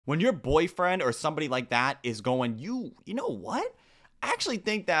When your boyfriend or somebody like that is going, you know what? I actually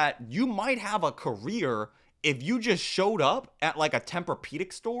think that you might have a career if you just showed up at like a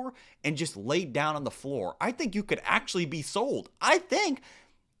Tempur-Pedic store and just laid down on the floor. I think you could actually be sold. I think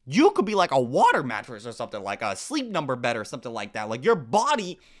you could be like a water mattress or something, like a sleep number bed or something like that. Like your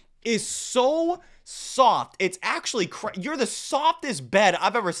body is so soft. It's actually you're the softest bed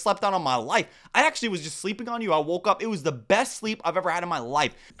I've ever slept on in my life. I actually was just sleeping on you. I woke up. It was the best sleep I've ever had in my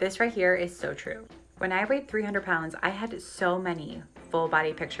life. This right here is so true. When I weighed 300 pounds, I had so many full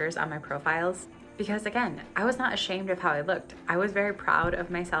body pictures on my profiles because, again, I was not ashamed of how I looked. I was very proud of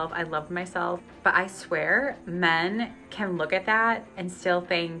myself. I loved myself. But I swear men can look at that and still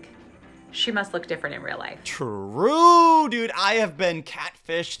think she must look different in real life. True, dude. I have been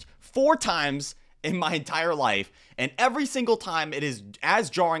catfished 4 times in my entire life, and every single time it is as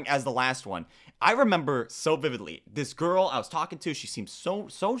jarring as the last one. I remember so vividly this girl I was talking to. She seemed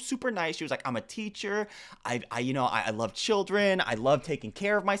so super nice. She was like, I'm a teacher. I love children. I love taking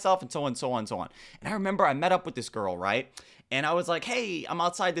care of myself, and so on, so on, so on. And I remember I met up with this girl, right? And I was like, hey, I'm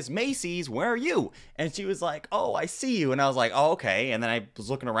outside this Macy's. Where are you? And she was like, oh, I see you. And I was like, oh, okay. And then I was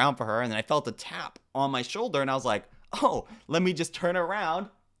looking around for her, and then I felt a tap on my shoulder, and I was like, oh, let me just turn around.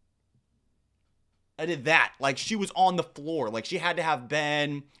 I did that. Like, she was on the floor. Like, she had to have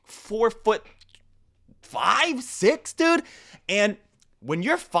been 4'5", 6", dude. And when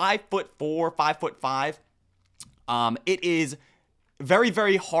you're 5'4", 5'5", it is very,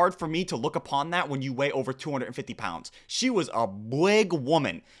 very hard for me to look upon that when you weigh over 250 pounds. She was a big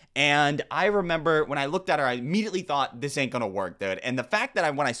woman. And I remember when I looked at her, I immediately thought, this ain't gonna work, dude. And the fact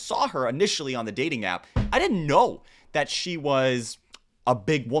that when I saw her initially on the dating app, I didn't know that she was a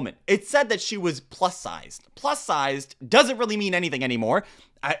big woman. It said that she was plus sized. Plus sized doesn't really mean anything anymore.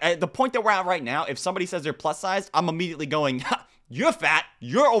 The point that we're at right now, if somebody says they're plus sized, I'm immediately going, you're fat,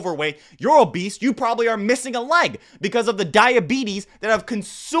 you're overweight, you're obese, you probably are missing a leg because of the diabetes that have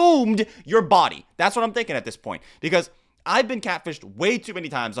consumed your body. That's what I'm thinking at this point, because I've been catfished way too many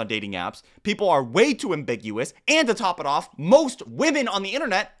times on dating apps. People are way too ambiguous. And to top it off, most women on the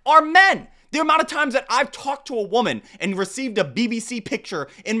internet are men. The amount of times that I've talked to a woman and received a BBC picture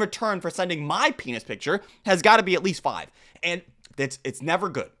in return for sending my penis picture has got to be at least 5. And it's never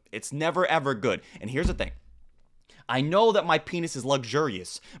good. It's never, ever good. And here's the thing. I know that my penis is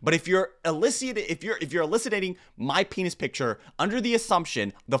luxurious, but if you're eliciting my penis picture under the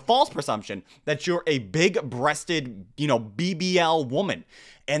assumption, the false presumption that you're a big-breasted, BBL woman,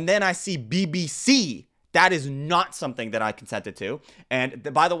 and then I see BBC, that is not something that I consented to.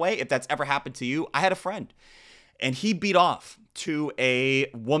 And by the way, if that's ever happened to you, I had a friend, and he beat off to a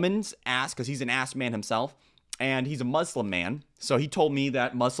woman's ass because he's an ass man himself. And he's a Muslim man, so he told me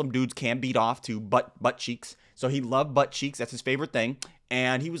that Muslim dudes can beat off to butt cheeks. So he loved butt cheeks. That's his favorite thing.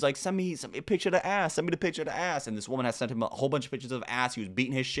 And he was like, send me a picture of the ass. Send me the picture of the ass. And this woman has sent him a whole bunch of pictures of ass. He was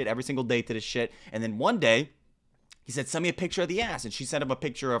beating his shit every single day to this shit. And then one day, he said, send me a picture of the ass. And she sent him a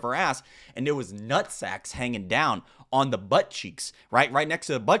picture of her ass. And there was nut sacks hanging down on the butt cheeks, right next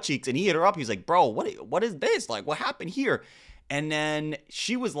to the butt cheeks. And he hit her up. He's like, bro, what is this? Like, what happened here? And then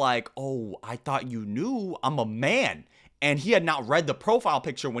she was like, oh, I thought you knew I'm a man. And he had not read the profile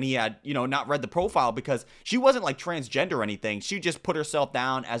picture when he had, not read the profile because she wasn't like transgender or anything. She just put herself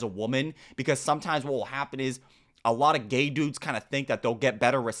down as a woman because sometimes what will happen is a lot of gay dudes kind of think that they'll get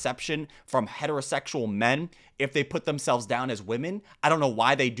better reception from heterosexual men if they put themselves down as women. I don't know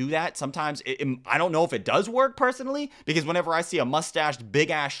why they do that. Sometimes I don't know if it does work personally, because whenever I see a mustached,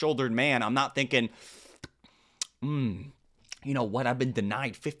 big-ass shouldered man, I'm not thinking, you know what? I've been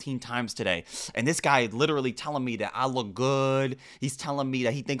denied 15 times today. And this guy literally telling me that I look good. He's telling me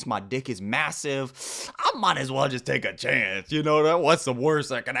that he thinks my dick is massive. I might as well just take a chance. What's the worst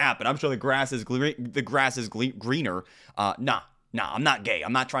that can happen? I'm sure the grass is greener. Nah, I'm not gay.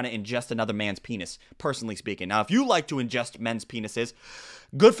 I'm not trying to ingest another man's penis, personally speaking. Now, if you like to ingest men's penises,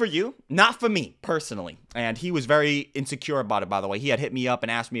 good for you. Not for me, personally. And he was very insecure about it, by the way. He had hit me up and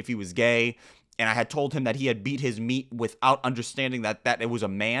asked me if he was gay. And I had told him that he had beat his meat without understanding that it was a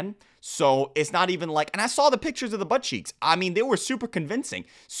man. So it's not even like, and I saw the pictures of the butt cheeks. I mean, they were super convincing,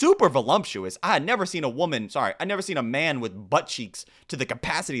 super voluptuous. I had never seen I'd never seen a man with butt cheeks to the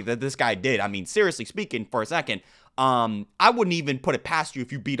capacity that this guy did. I mean, seriously speaking for a second, I wouldn't even put it past you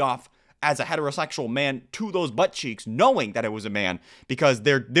if you beat off as a heterosexual man to those butt cheeks, knowing that it was a man, because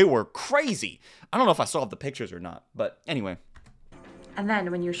they were crazy. I don't know if I saw the pictures or not, but anyway. And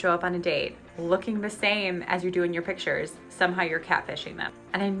then when you show up on a date looking the same as you do in your pictures, somehow you're catfishing them.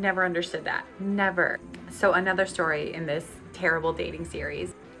 And I never understood that. Never. So another story in this terrible dating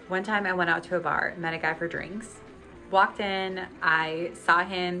series. One time I went out to a bar, met a guy for drinks, Walked in, I saw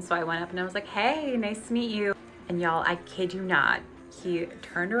him, so I went up and I was like, hey, nice to meet you. And y'all, I kid you not, he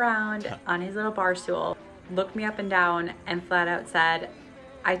turned around on his little bar stool, looked me up and down, and flat out said,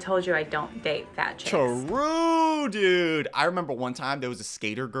 I told you I don't date fat chicks. True, dude. I remember one time there was a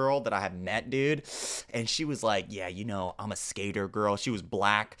skater girl that I had met, dude, and she was like, yeah, you know, I'm a skater girl. She was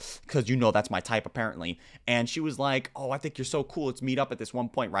black, because you know that's my type, apparently. And she was like, oh, I think you're so cool. Let's meet up at this one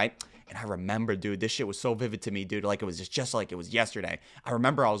point, right? And I remember, dude, this shit was so vivid to me, dude. Like, it was just like it was yesterday. I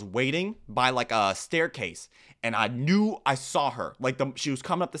remember I was waiting by, like, a staircase, and I knew I saw her. Like, she was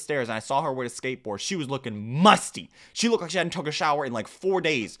coming up the stairs, and I saw her with a skateboard. She was looking musty. She looked like she hadn't took a shower in, like, 4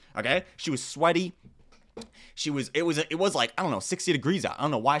 days, okay? She was sweaty. It was like, I don't know, 60 degrees out. I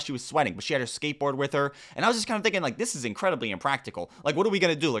don't know why she was sweating, but she had her skateboard with her. And I was just kind of thinking, like, this is incredibly impractical. Like, what are we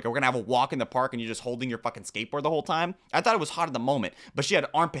going to do? Like, we're going to have a walk in the park and you're just holding your fucking skateboard the whole time? I thought it was hot at the moment, but she had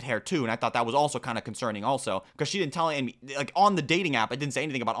armpit hair too. And I thought that was also kind of concerning also, because she didn't tell me, like, on the dating app, it didn't say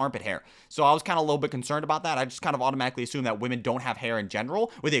anything about armpit hair. So I was kind of a little bit concerned about that. I just kind of automatically assume that women don't have hair in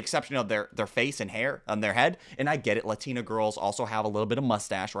general, with the exception of their face and hair on their head. And I get it. Latina girls also have a little bit of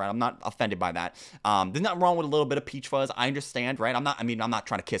mustache, right? I'm not offended by that. There's nothing wrong with a little bit of peach fuzz. I understand, right? I'm not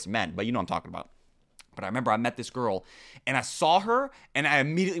trying to kiss men, but you know what I'm talking about. But I remember I met this girl and I saw her and I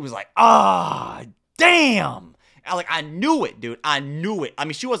immediately was like, ah, damn. I knew it, dude. I knew it. I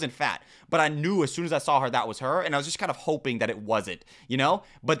mean, she wasn't fat, but I knew as soon as I saw her, that was her. And I was just kind of hoping that it wasn't, you know?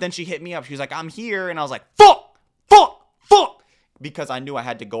 But then she hit me up. She was like, I'm here. And I was like, fuck. Because I knew I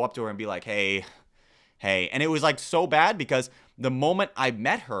had to go up to her and be like, hey. And it was like so bad because the moment I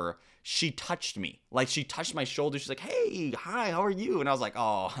met her, she touched me. Like, she touched my shoulder. She's like, hey, hi, how are you? And I was like,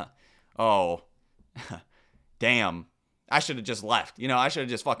 oh, damn. I should have just left. You know, I should have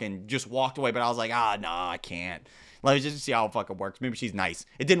just fucking just walked away. But I was like, no, I can't. Let me just see how it fucking works. Maybe she's nice.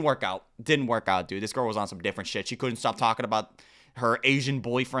 It didn't work out. Dude. This girl was on some different shit. She couldn't stop talking about her Asian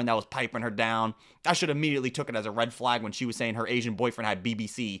boyfriend that was piping her down. I should immediately took it as a red flag when she was saying her Asian boyfriend had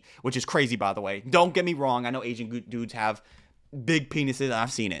BBC, which is crazy, by the way. Don't get me wrong. I know Asian dudes have big penises.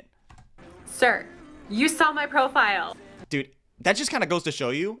 I've seen it. Sir, you saw my profile. Dude, that just kind of goes to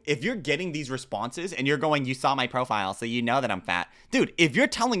show you, if you're getting these responses and you're going, you saw my profile, so you know that I'm fat. Dude, if you're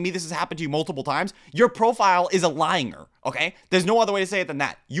telling me this has happened to you multiple times, your profile is a liar, okay? There's no other way to say it than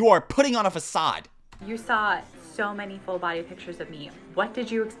that. You are putting on a facade. You saw so many full body pictures of me. What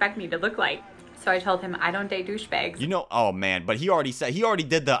did you expect me to look like? So I told him I don't date douchebags. You know, oh man, but he already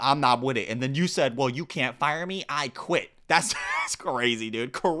did the I'm not with it. And then you said, well, you can't fire me. I quit. That's crazy,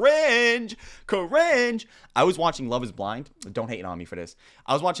 dude. Cringe. I was watching Love is Blind. Don't hate on me for this.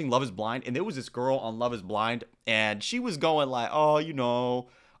 I was watching Love is Blind, and there was this girl on Love is Blind, and she was going like, oh, you know,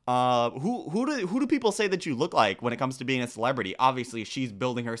 who do people say that you look like when it comes to being a celebrity? Obviously, she's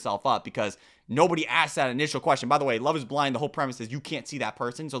building herself up because nobody asked that initial question. By the way, Love is Blind, the whole premise is you can't see that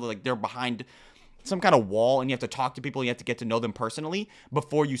person, so they're behind some kind of wall, and you have to talk to people, you have to get to know them personally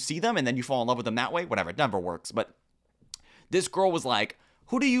before you see them, and then you fall in love with them that way. Whatever, it never works. But this girl was like,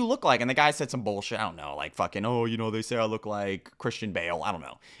 who do you look like? And the guy said some bullshit. I don't know, like fucking, oh, you know, they say I look like Christian Bale. I don't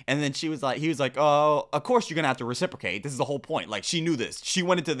know. And then he was like, oh, of course you're going to have to reciprocate. This is the whole point. Like, she knew this. She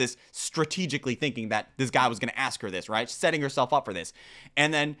went into this strategically thinking that this guy was going to ask her this, right? Setting herself up for this.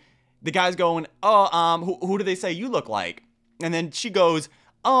 And then the guy's going, oh, who do they say you look like? And then she goes,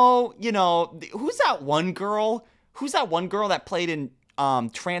 oh, you know, who's that one girl that played in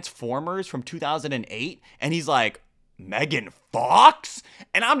Transformers from 2008? And he's like, Megan Fox?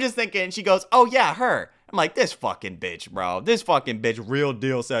 And I'm just thinking, she goes, oh yeah, her. I'm like, this fucking bitch, bro. This fucking bitch, real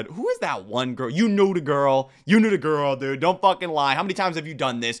deal, said, who is that one girl? You knew the girl, dude. Don't fucking lie. How many times have you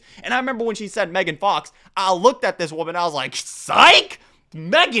done this? And I remember when she said Megan Fox, I looked at this woman, I was like, psych?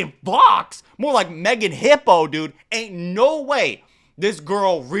 Megan Fox? More like Megan Hippo, dude. Ain't no way this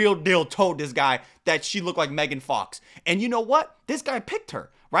girl, real deal, told this guy that she looked like Megan Fox. And you know what? This guy picked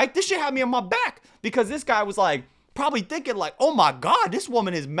her, right? This shit had me on my back because this guy was like, probably thinking like, oh my God, this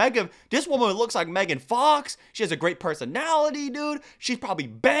woman looks like Megan Fox. She has a great personality, dude. She's probably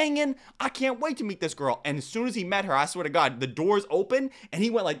banging. I can't wait to meet this girl. And as soon as he met her, I swear to God, the doors opened and he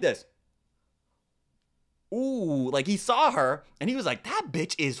went like this. Ooh, like he saw her and he was like, that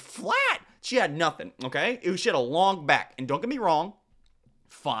bitch is flat. She had nothing, okay? She had a long back. And don't get me wrong,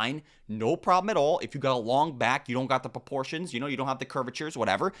 fine, no problem at all. If you got a long back, you don't got the proportions, you know, you don't have the curvatures,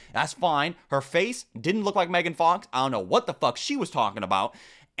 whatever, that's fine. Her face didn't look like Megan Fox. I don't know what the fuck she was talking about.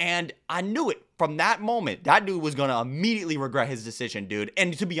 And I knew it from that moment. That dude was gonna immediately regret his decision, dude.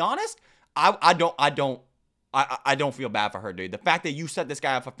 And to be honest, I don't I don't feel bad for her, dude. The fact that you set this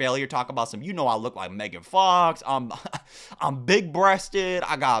guy up for failure, talk about some, you know, I look like Megan Fox. I'm big breasted.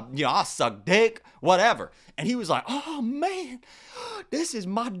 I got, you know, I suck dick, whatever. And he was like, oh man, this is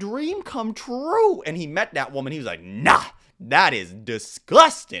my dream come true. And he met that woman. He was like, nah, that is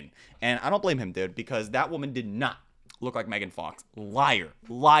disgusting. And I don't blame him, dude, because that woman did not look like Megan Fox. Liar,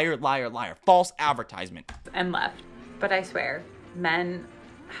 liar, liar, liar. False advertisement. And left. But I swear, men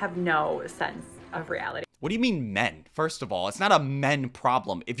have no sense of reality. What do you mean men? First of all, it's not a men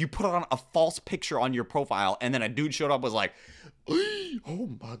problem. If you put on a false picture on your profile and then a dude showed up was like,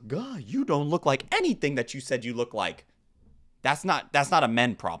 oh my God, you don't look like anything that you said you look like. That's not a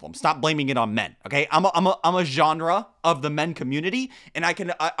men problem. Stop blaming it on men, okay? I'm a genre of the men community, and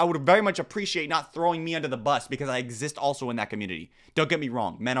I would very much appreciate not throwing me under the bus because I exist also in that community. Don't get me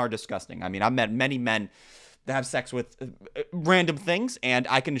wrong, men are disgusting. I mean, I've met many men that have sex with random things, and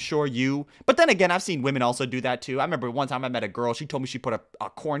I can assure you, but then again, I've seen women also do that too. I remember one time I met a girl, she told me she put a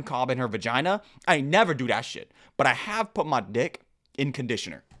corn cob in her vagina. I never do that shit, but I have put my dick in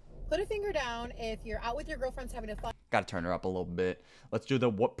conditioner. Put a finger down if you're out with your girlfriends having a fun. Gotta turn her up a little bit. Let's do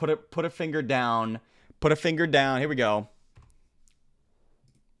the put a finger down. Put a finger down. Here we go.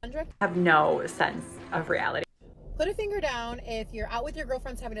 Have no sense of reality. Put a finger down if you're out with your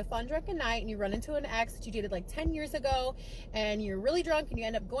girlfriends having a fun drunken night and you run into an ex that you dated like 10 years ago and you're really drunk and you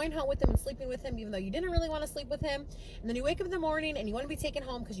end up going home with him and sleeping with him even though you didn't really want to sleep with him. And then you wake up in the morning and you want to be taken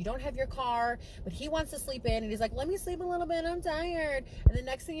home because you don't have your car, but he wants to sleep in and he's like, let me sleep a little bit, I'm tired. And the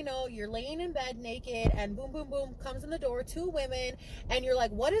next thing you know, you're laying in bed naked and boom, boom, boom, comes in the door, 2 women, and you're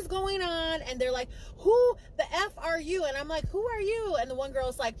like, what is going on? And they're like, who the F are you? And I'm like, who are you? And the one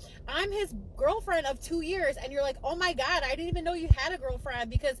girl's like, I'm his girlfriend of 2 years. And you're like, oh my God, I didn't even know you had a girlfriend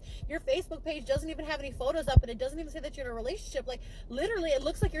because your Facebook page doesn't even have any photos up and it doesn't even say that you're in a relationship. Like literally it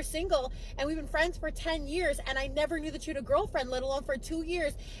looks like you're single and we've been friends for 10 years and I never knew that you had a girlfriend, let alone for 2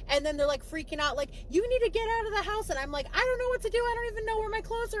 years. And then they're like freaking out like, you need to get out of the house. And I'm like, I don't know what to do. I don't even know where my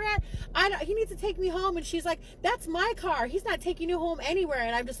clothes are at. He needs to take me home. And she's like, that's my car. He's not taking you home anywhere.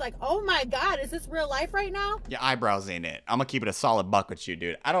 And I'm just like, oh my God, is this real life right now? Your eyebrows ain't it. I'm gonna keep it a solid buck with you,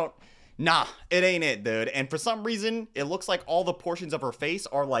 dude. Nah, it ain't it, dude. And for some reason, it looks like all the portions of her face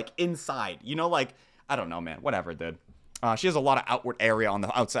are like inside. You know, like, I don't know, man. Whatever, dude. She has a lot of outward area on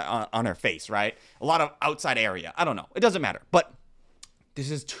the outside, on her face, right? A lot of outside area. I don't know. It doesn't matter. But this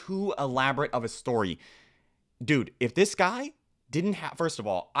is too elaborate of a story. Dude, if this guy didn't have, first of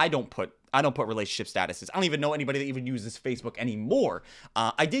all, I don't put relationship statuses. I don't even know anybody that even uses Facebook anymore.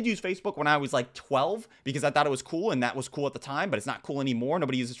 I did use Facebook when I was like 12 because I thought it was cool and that was cool at the time, but it's not cool anymore.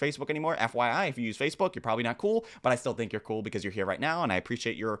 Nobody uses Facebook anymore. FYI, if you use Facebook, you're probably not cool, but I still think you're cool because you're here right now and I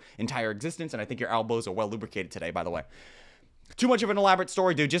appreciate your entire existence and I think your elbows are well lubricated today, by the way. Too much of an elaborate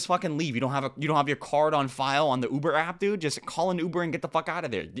story, dude. Just fucking leave. You don't have your card on file on the Uber app, dude. Just call an Uber and get the fuck out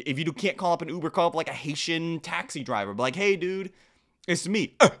of there. If you can't call up an Uber, call up like a Haitian taxi driver. Be like, hey, dude, it's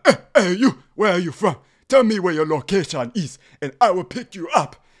me. Hey, you, where are you from? Tell me where your location is, and I will pick you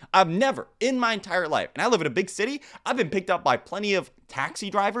up. I've never, in my entire life, and I live in a big city, I've been picked up by plenty of taxi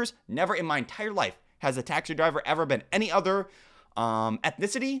drivers. Never in my entire life has a taxi driver ever been any other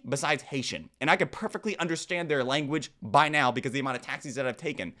ethnicity besides Haitian. And I can perfectly understand their language by now because the amount of taxis that I've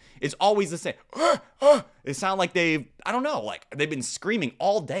taken is always the same. It sounds like I don't know, like they've been screaming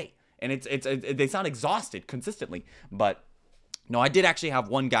all day. And they sound exhausted consistently. But no, I did actually have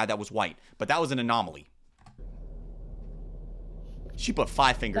one guy that was white, but that was an anomaly. She put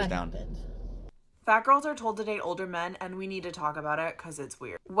 5 fingers down. Fat girls are told to date older men, and we need to talk about it because it's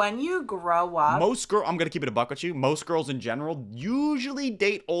weird. When you grow up... I'm going to keep it a buck with you. Most girls in general usually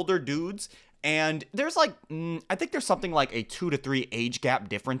date older dudes. And there's like, I think there's something like a 2 to 3 age gap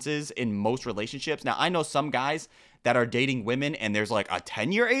differences in most relationships. Now, I know some guys that are dating women and there's like a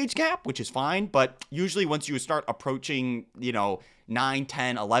 10-year age gap, which is fine. But usually once you start approaching, 9,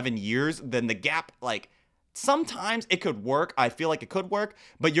 10, 11 years, then the gap, like, sometimes it could work. I feel like it could work,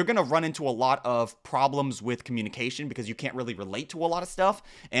 but you're going to run into a lot of problems with communication because you can't really relate to a lot of stuff.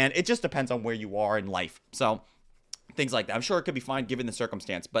 And it just depends on where you are in life. So things like that. I'm sure it could be fine given the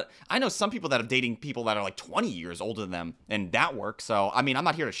circumstance, but I know some people that are dating people that are like 20 years older than them, and that works. So, I mean, I'm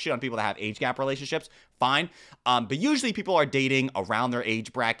not here to shit on people that have age gap relationships. Fine. But usually people are dating around their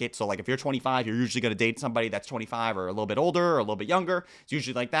age bracket. So, like, if you're 25, you're usually going to date somebody that's 25 or a little bit older or a little bit younger. It's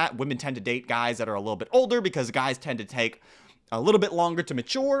usually like that. Women tend to date guys that are a little bit older because guys tend to take a little bit longer to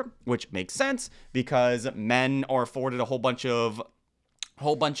mature, which makes sense because men are afforded a whole bunch of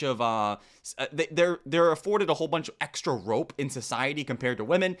they're afforded a whole bunch of extra rope in society compared to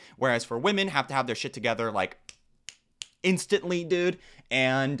women, whereas for women have to have their shit together like instantly, dude.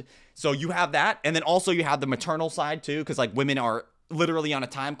 And so you have that. And then also you have the maternal side too, because like women are literally on a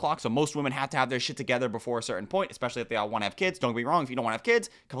time clock. So most women have to have their shit together before a certain point, especially if they all want to have kids. Don't get me wrong. If you don't want to have kids,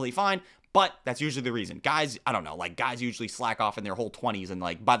 completely fine. But that's usually the reason. Guys, I don't know, like guys usually slack off in their whole 20s, and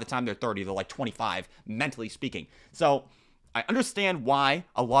like by the time they're 30, they're like 25, mentally speaking. So I understand why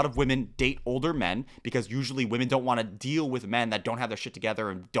a lot of women date older men, because usually women don't want to deal with men that don't have their shit together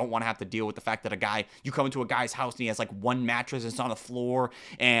and don't want to have to deal with the fact that you come into a guy's house and he has like one mattress and it's on the floor,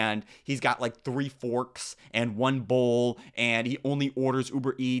 and he's got like 3 forks and 1 bowl, and he only orders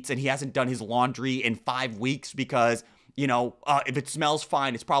Uber Eats, and he hasn't done his laundry in 5 weeks because, you know, if it smells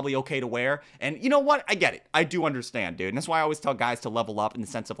fine, it's probably okay to wear. And you know what? I get it. I do understand, dude. And that's why I always tell guys to level up in the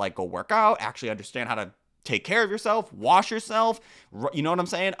sense of like, go work out, actually understand how to take care of yourself, wash yourself. You know what I'm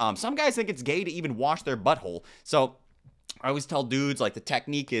saying? Some guys think it's gay to even wash their butthole. So I always tell dudes, like, the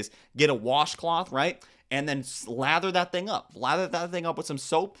technique is get a washcloth, right? And then lather that thing up. Lather that thing up with some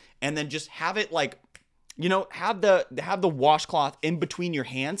soap, and then just have it like, you know, have the washcloth in between your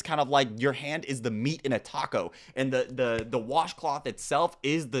hands, kind of like your hand is the meat in a taco, and the washcloth itself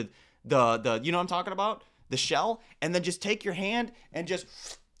is the you know what I'm talking about? The shell. And then just take your hand and just,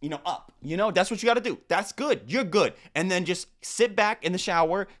 you know, up. You know, that's what you got to do. That's good. You're good. And then just sit back in the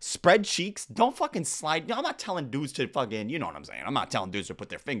shower, spread cheeks. Don't fucking slide. No, I'm not telling dudes to fucking, you know what I'm saying? I'm not telling dudes to put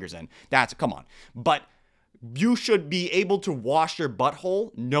their fingers in. Come on. But you should be able to wash your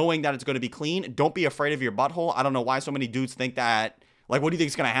butthole knowing that it's going to be clean. Don't be afraid of your butthole. I don't know why so many dudes think that. Like, what do you think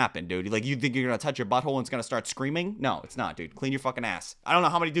is going to happen, dude? Like, you think you're going to touch your butthole and it's going to start screaming? No, it's not, dude. Clean your fucking ass. I don't know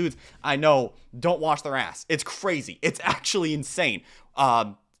how many dudes I know don't wash their ass. It's crazy. It's actually insane.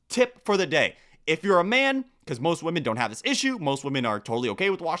 Tip for the day. If you're a man, because most women don't have this issue, most women are totally okay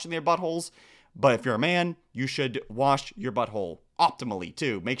with washing their buttholes. But if you're a man, you should wash your butthole optimally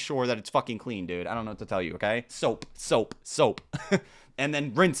too. Make sure that it's fucking clean, dude. I don't know what to tell you, okay? Soap. And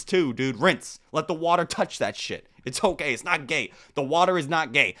then rinse too, dude. Rinse. Let the water touch that shit. It's okay. It's not gay. The water is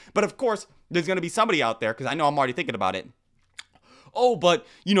not gay. But of course, there's going to be somebody out there, because I know I'm already thinking about it. Oh, but,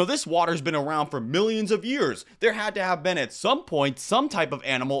 you know, this water's been around for millions of years. There had to have been at some point some type of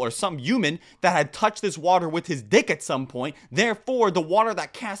animal or some human that had touched this water with his dick at some point. Therefore, the water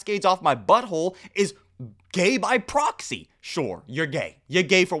that cascades off my butthole is gay by proxy. Sure, you're gay. You're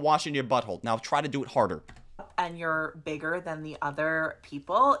gay for washing your butthole. Now try to do it harder. And you're bigger than the other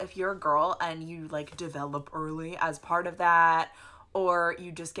people, if you're a girl and you like develop early as part of that, or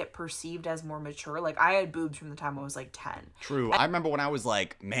you just get perceived as more mature. Like, I had boobs from the time I was like 10. True. I remember when I was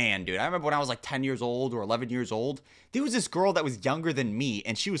like, man, dude, I remember when I was like 10 years old or 11 years old, there was this girl that was younger than me,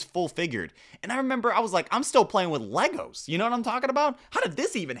 and she was full figured. And I remember I was like, I'm still playing with Legos. You know what I'm talking about? How did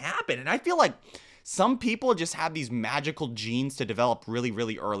this even happen? And I feel like some people just have these magical genes to develop really,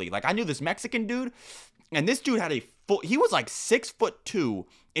 really early. Like, I knew this Mexican dude, and this dude had he was like 6'2",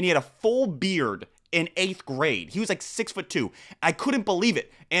 and he had a full beard in 8th grade. He was like 6'2". I couldn't believe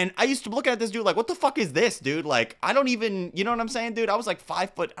it. And I used to look at this dude like, what the fuck is this, dude? Like, I don't even, you know what I'm saying, dude? I was like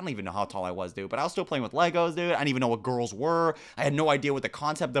 5 foot. I don't even know how tall I was, dude. But I was still playing with Legos, dude. I didn't even know what girls were. I had no idea what the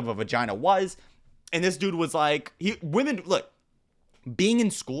concept of a vagina was. And this dude was like, look, being in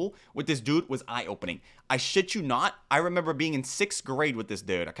school with this dude was eye-opening. I shit you not. I remember being in 6th grade with this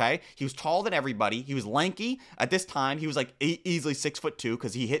dude, okay? He was taller than everybody. He was lanky. At this time, he was like easily 6'2",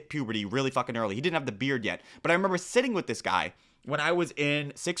 because he hit puberty really fucking early. He didn't have the beard yet. But I remember sitting with this guy when I was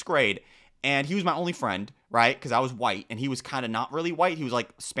in 6th grade, and he was my only friend, right? Because I was white, and he was kind of not really white. He was like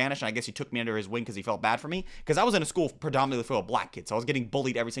Spanish, and I guess he took me under his wing because he felt bad for me. Because I was in a school predominantly full of black kids, so I was getting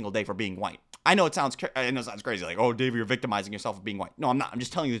bullied every single day for being white. I know it sounds crazy, like, oh, Dave, you're victimizing yourself for being white. No, I'm not. I'm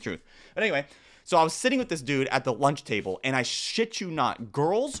just telling you the truth. But anyway, so I was sitting with this dude at the lunch table, and I shit you not,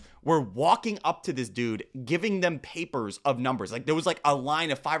 girls were walking up to this dude, giving them papers of numbers. Like, there was like a line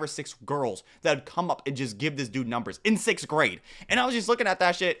of 5 or 6 girls that would come up and just give this dude numbers in 6th grade. And I was just looking at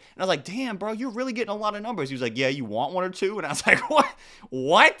that shit, and I was like, damn, bro, you're really getting a lot of numbers. He was like, yeah, you want 1 or 2? And I was like,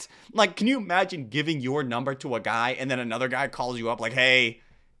 what? Like, can you imagine giving your number to a guy, and then another guy calls you up like, hey,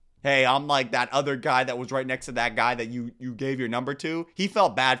 I'm like that other guy that was right next to that guy that you gave your number to. He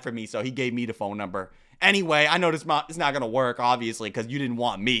felt bad for me, so he gave me the phone number. Anyway, I know it's not going to work, obviously, because you didn't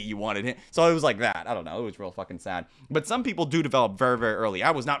want me. You wanted him. So it was like that. I don't know. It was real fucking sad. But some people do develop very, very early. I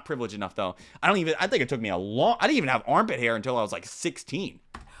was not privileged enough, though. I think it took me I didn't even have armpit hair until I was like 16.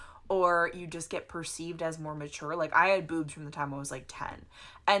 Or you just get perceived as more mature. Like, I had boobs from the time I was like 10.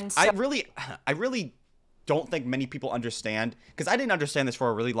 And so- I really don't think many people understand, because I didn't understand this for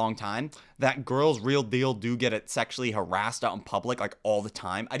a really long time, that girls real deal do get it sexually harassed out in public like all the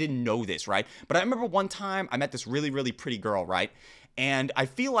time. I didn't know this, right? But I remember one time I met this really, really pretty girl, right? And I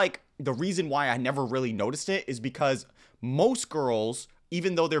feel like the reason why I never really noticed it is because most girls,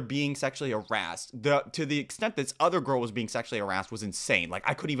 even though they're being sexually harassed, to the extent that this other girl was being sexually harassed was insane. Like,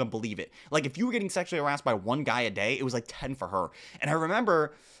 I couldn't even believe it. Like, if you were getting sexually harassed by one guy a day, it was like 10 for her. And I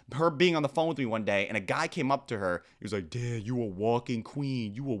remember her being on the phone with me one day, and a guy came up to her. He was like, "Dad, you a walking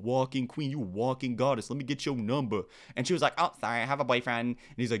queen. You a walking queen. You a walking goddess. Let me get your number." And she was like, "Oh, sorry, I have a boyfriend."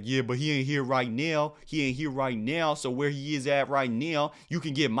 And he's like, "Yeah, but he ain't here right now. He ain't here right now. So where he is at right now, you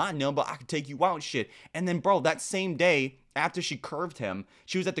can get my number. I can take you out and shit." And then, bro, that same day, after she curved him,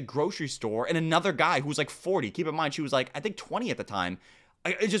 she was at the grocery store, and another guy who was like 40, keep in mind, she was like, I think 20 at the time,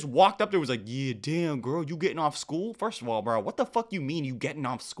 I just walked up there, was like, "Yeah, damn, girl, you getting off school?" First of all, bro, what the fuck you mean you getting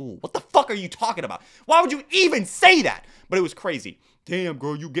off school? What the fuck are you talking about? Why would you even say that? But it was crazy. "Damn,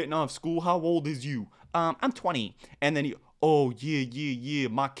 girl, you getting off school? How old is you?" I'm 20. And then he, "Oh, yeah,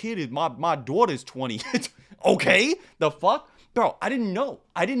 my kid is, my daughter's 20. Okay, the fuck? Bro, I didn't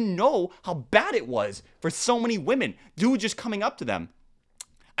know how bad it was for so many women. Dude just coming up to them.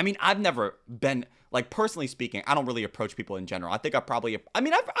 I mean, I've never been, like, personally speaking, I don't really approach people in general. I think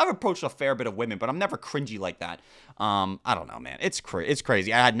I've approached a fair bit of women, but I'm never cringy like that. I don't know, man. It's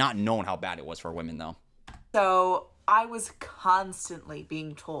crazy. I had not known how bad it was for women, though. So I was constantly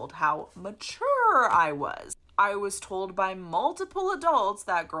being told how mature I was. I was told by multiple adults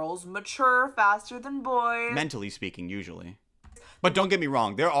that girls mature faster than boys. Mentally speaking, usually. But don't get me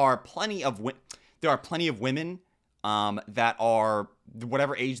wrong. There are plenty of women that are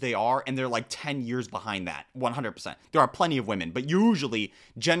whatever age they are, and they're like 10 years behind that. 100%. There are plenty of women, but usually,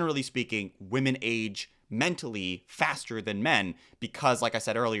 generally speaking, women age mentally faster than men because, like I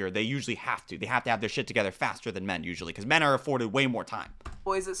said earlier, they usually have to. They have to have their shit together faster than men usually because men are afforded way more time.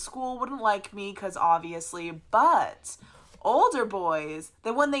 Boys at school wouldn't like me because obviously, but older boys,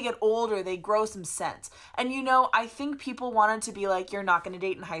 then when they get older, they grow some sense. And you know, I think people wanted to be like, you're not going to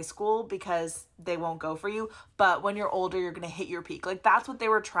date in high school because they won't go for you. But when you're older, you're going to hit your peak. Like, that's what they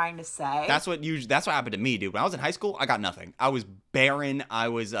were trying to say. That's what happened to me, dude. When I was in high school, I got nothing. I was barren. I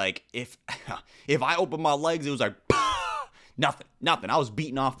was like, if I opened my legs, it was like, nothing. I was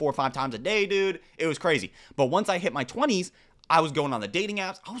beating off 4 or 5 times a day, dude. It was crazy. But once I hit my 20s, I was going on the dating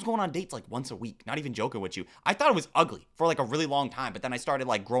apps. I was going on dates like once a week. Not even joking with you. I thought it was ugly for like a really long time. But then I started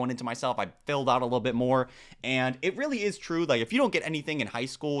like growing into myself. I filled out a little bit more. And it really is true. Like if you don't get anything in high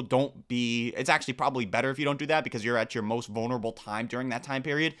school, it's actually probably better if you don't do that because you're at your most vulnerable time during that time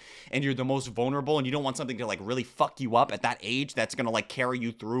period. And you're the most vulnerable and you don't want something to like really fuck you up at that age that's going to like carry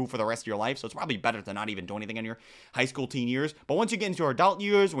you through for the rest of your life. So it's probably better to not even do anything in your high school teen years. But once you get into your adult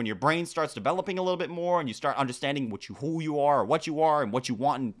years, when your brain starts developing a little bit more and you start understanding who you are or what you are and what you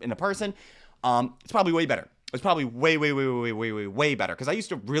want in a person, it's probably way better. It's probably way better. Because I used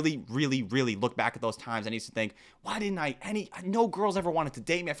to really, really, really look back at those times and I used to think, why didn't no girls ever wanted to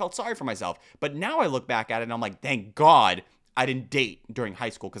date me. I felt sorry for myself. But now I look back at it and I'm like, thank God I didn't date during high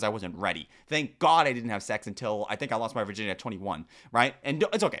school because I wasn't ready. Thank God I didn't have sex until I think I lost my virginity at 21, right? And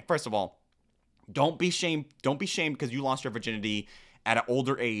it's okay. First of all, don't be shamed because you lost your virginity at an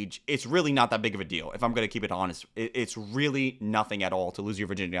older age. It's really not that big of a deal. If I'm going to keep it honest, it's really nothing at all to lose your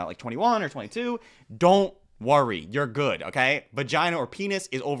virginity at like 21 or 22. Don't worry. You're good, okay? Vagina or penis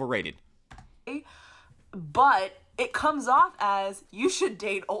is overrated. But it comes off as you should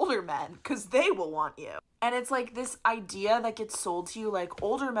date older men because they will want you. And it's like this idea that gets sold to you like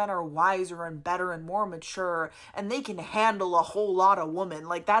older men are wiser and better and more mature and they can handle a whole lot of women.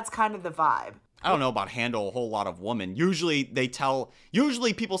 Like that's kind of the vibe. I don't know about handle a whole lot of women. Usually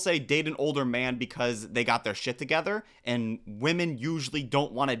people say date an older man because they got their shit together, and women usually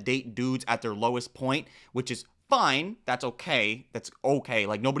don't want to date dudes at their lowest point, which is fine. That's okay.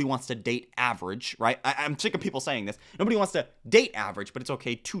 Like nobody wants to date average, right? I'm sick of people saying this. Nobody wants to date average, but it's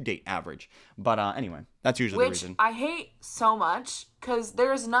okay to date average. But anyway, that's usually the reason. Which I hate so much because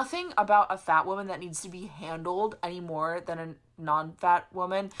there's nothing about a fat woman that needs to be handled any more than a non-fat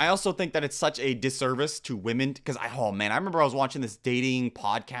woman. I also think that it's such a disservice to women because I remember I was watching this dating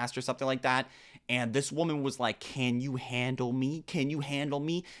podcast or something like that, and this woman was like, "Can you handle me? Can you handle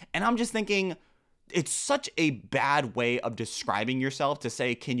me?" And I'm just thinking, it's such a bad way of describing yourself to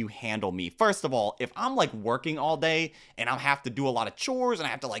say, "Can you handle me?" First of all, if I'm like working all day and I have to do a lot of chores and I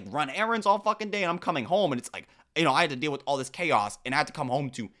have to like run errands all fucking day and I'm coming home and it's like, I had to deal with all this chaos and I had to come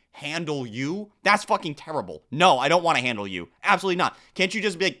home to handle you, that's fucking terrible. No, I don't want to handle you. Absolutely not. Can't you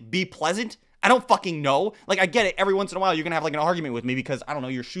just be pleasant? I don't fucking know. Like, I get it. Every once in a while, you're going to have like an argument with me because, I don't know,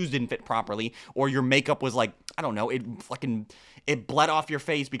 your shoes didn't fit properly or your makeup was like, I don't know, it bled off your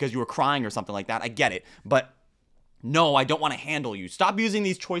face because you were crying or something like that. I get it. But No, I don't want to handle you. Stop using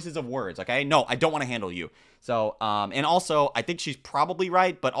these choices of words, okay? No, I don't want to handle you. So, and also, I think she's probably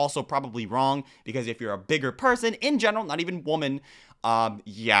right, but also probably wrong, because if you're a bigger person in general, not even woman,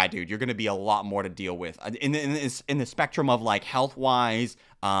 yeah, dude, you're gonna be a lot more to deal with in the spectrum of like health wise.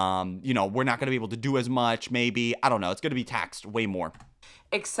 You know, we're not gonna be able to do as much. Maybe, I don't know. It's gonna be taxed way more.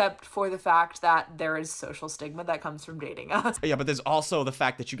 Except for the fact that there is social stigma that comes from dating us. Yeah, but there's also the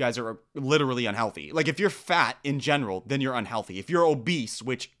fact that you guys are literally unhealthy. Like, if you're fat in general, then you're unhealthy. If you're obese,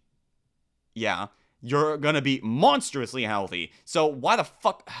 which, yeah, you're gonna be monstrously healthy. So why the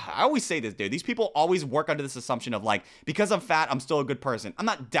fuck? I always say this, dude. These people always work under this assumption of like, because I'm fat, I'm still a good person. I'm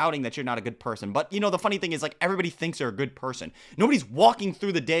not doubting that you're not a good person, but you know, the funny thing is like, everybody thinks they're a good person. Nobody's walking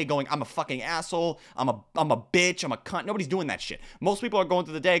through the day going, I'm a fucking asshole, I'm a bitch, I'm a cunt. Nobody's doing that shit. Most people are going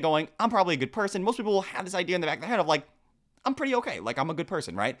through the day going, I'm probably a good person. Most people will have this idea in the back of their head of like, I'm pretty okay. Like, I'm a good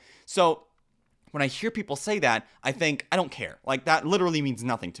person, right? So when I hear people say that, I think, I don't care. Like, that literally means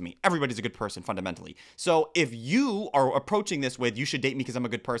nothing to me. Everybody's a good person, fundamentally. So if you are approaching this with, you should date me because I'm a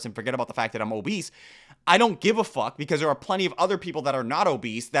good person, forget about the fact that I'm obese, I don't give a fuck, because there are plenty of other people that are not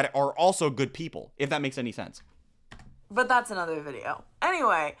obese that are also good people, if that makes any sense. But that's another video.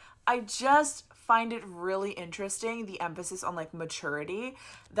 Anyway, I just find it really interesting, the emphasis on like maturity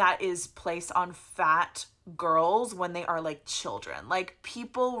that is placed on fat girls when they are like children. Like,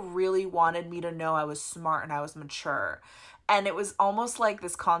 people really wanted me to know I was smart and I was mature. And it was almost like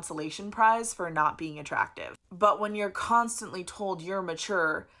this consolation prize for not being attractive. But when you're constantly told you're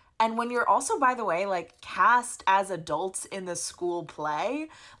mature, and when you're also, by the way, like cast as adults in the school play,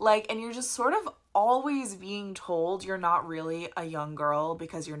 like, and you're just sort of always being told you're not really a young girl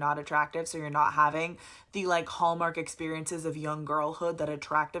because you're not attractive, so you're not having the like hallmark experiences of young girlhood that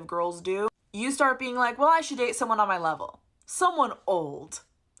attractive girls do, you start being like, well, I should date someone on my level, someone old.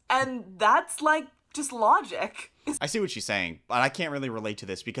 And that's like just logic. I see what she's saying, but I can't really relate to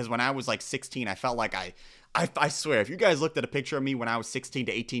this, because when I was like 16, I felt like I swear, if you guys looked at a picture of me when I was 16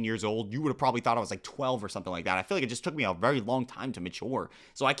 to 18 years old, you would have probably thought I was like 12 or something like that. I feel like it just took me a very long time to mature.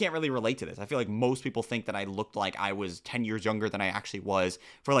 So I can't really relate to this. I feel like most people think that I looked like I was 10 years younger than I actually was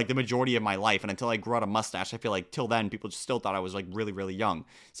for like the majority of my life. And until I grew out a mustache, I feel like till then, people just still thought I was like really, really young.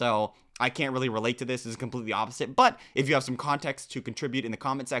 So I can't really relate to this. This is completely opposite. But if you have some context to contribute in the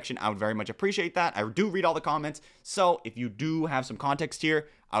comment section, I would very much appreciate that. I do read all the comments. So if you do have some context here,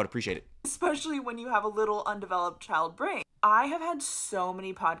 I would appreciate it. Especially when you have a little undeveloped child brain. I have had so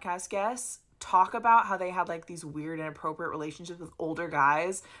many podcast guests talk about how they had like these weird and inappropriate relationships with older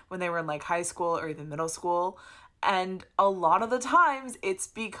guys when they were in like high school or even middle school. And a lot of the times it's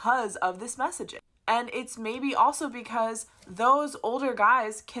because of this messaging. And it's maybe also because those older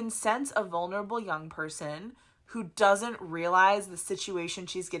guys can sense a vulnerable young person who doesn't realize the situation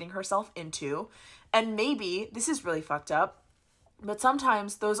she's getting herself into. And maybe, this is really fucked up, but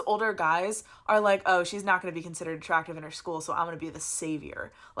sometimes those older guys are like, oh, she's not going to be considered attractive in her school, so I'm going to be the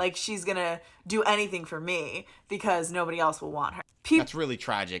savior. Like, she's going to do anything for me because nobody else will want her. That's really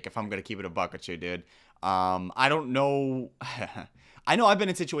tragic, if I'm going to keep it a buck with you, dude. I don't know. I know I've been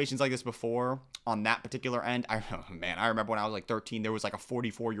in situations like this before on that particular end. I remember when I was like 13, there was like a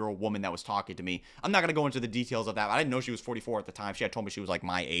 44-year-old woman that was talking to me. I'm not going to go into the details of that. I didn't know she was 44 at the time. She had told me she was like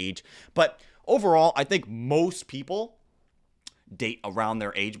my age. But overall, I think most people date around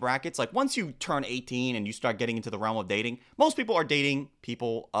their age brackets. Like, once you turn 18 and you start getting into the realm of dating, most people are dating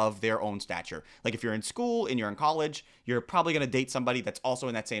people of their own stature. Like, if you're in school and you're in college, you're probably going to date somebody that's also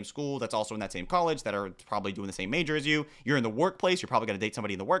in that same school, that's also in that same college, that are probably doing the same major as you. You're in the workplace, you're probably going to date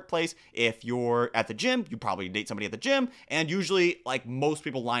somebody in the workplace. If you're at the gym, you probably date somebody at the gym. And usually, like, most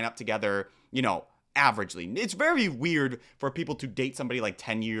people line up together, you know, averagely. It's very weird for people to date somebody like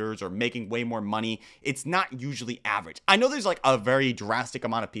 10 years or making way more money. It's not usually average. I know there's like a very drastic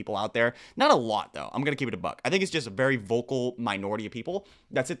amount of people out there. Not a lot, though. I'm going to keep it a buck. I think it's just a very vocal minority of people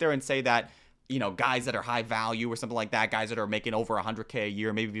that sit there and say that, you know, guys that are high value or something like that, guys that are making over $100K a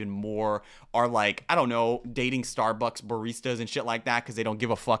year, maybe even more, are like, I don't know, dating Starbucks baristas and shit like that because they don't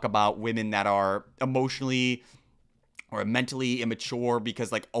give a fuck about women that are emotionally or mentally immature,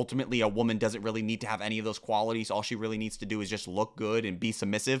 because like ultimately a woman doesn't really need to have any of those qualities. All she really needs to do is just look good and be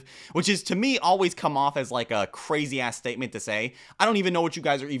submissive, which is to me always come off as like a crazy ass statement to say. I don't even know what you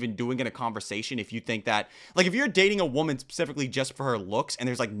guys are even doing in a conversation if you think that, like, if you're dating a woman specifically just for her looks and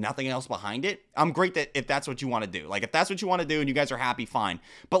there's like nothing else behind it, I'm great that if that's what you want to do. Like, if that's what you want to do and you guys are happy, fine.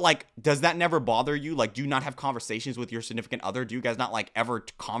 But like, does that never bother you? Like, do you not have conversations with your significant other? Do you guys not like ever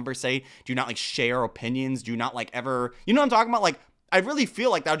conversate? Do you not like share opinions? Do you not like ever, you know what I'm talking about? Like, I really feel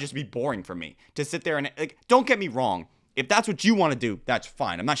like that would just be boring for me to sit there and, like, don't get me wrong. If that's what you want to do, that's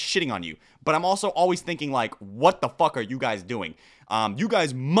fine. I'm not shitting on you. But I'm also always thinking, like, what the fuck are you guys doing? You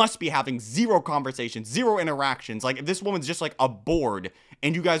guys must be having zero conversations, zero interactions. Like, if this woman's just, like, a board,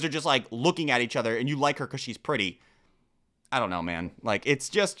 and you guys are just, like, looking at each other, and you like her because she's pretty, I don't know, man. Like, it's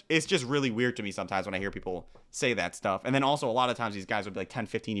just really weird to me sometimes when I hear people say that stuff. And then also a lot of times these guys would be like 10,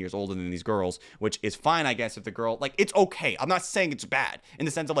 15 years older than these girls, which is fine, I guess, if the girl, like, it's okay. I'm not saying it's bad in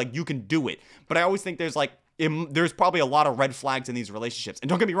the sense of, like, you can do it. But I always think there's, like, there's probably a lot of red flags in these relationships. And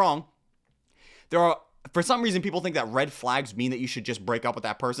don't get me wrong, there are, for some reason, people think that red flags mean that you should just break up with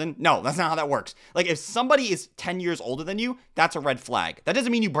that person. No, that's not how that works. Like, if somebody is 10 years older than you, that's a red flag. That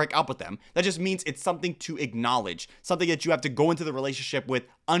doesn't mean you break up with them. That just means it's something to acknowledge, something that you have to go into the relationship with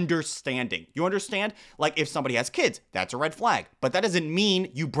understanding. You understand? Like, if somebody has kids, that's a red flag. But that doesn't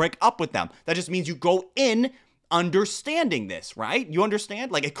mean you break up with them. That just means you go in understanding this, right? You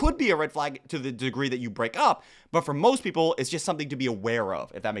understand? Like, it could be a red flag to the degree that you break up, but for most people, it's just something to be aware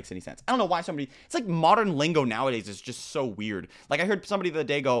of, if that makes any sense. I don't know why it's like modern lingo nowadays is just so weird. Like, I heard somebody the other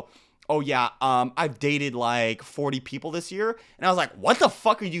day go, oh yeah, I've dated like 40 people this year. And I was like, what the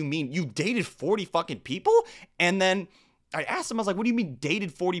fuck do you mean? You dated 40 fucking people? And then I asked them, I was like, what do you mean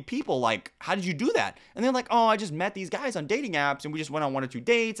dated 40 people? Like, how did you do that? And they're like, oh, I just met these guys on dating apps and we just went on 1 or 2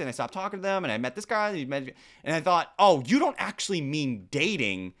 dates and I stopped talking to them and I met this guy and I thought, oh, you don't actually mean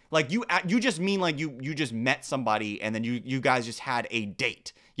dating. Like, you just mean like you just met somebody and then you guys just had a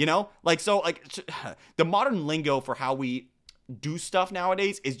date, you know? Like, so like the modern lingo for how we do stuff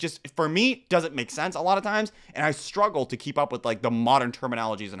nowadays is just, for me, doesn't make sense a lot of times, and I struggle to keep up with like the modern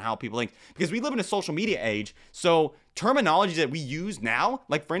terminologies and how people think, because we live in a social media age. So terminology that we use now,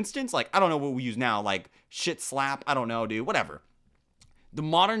 like for instance, like I don't know what we use now, like shit slap, I don't know, dude, whatever. The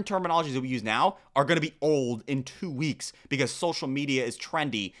modern terminologies that we use now are going to be old in 2 weeks because social media is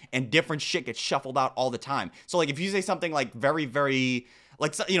trendy and different shit gets shuffled out all the time. So like if you say something like very, very,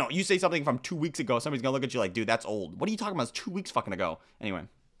 like, you know, you say something from 2 weeks ago, somebody's gonna look at you like, dude, that's old. What are you talking about? It's 2 weeks fucking ago. Anyway.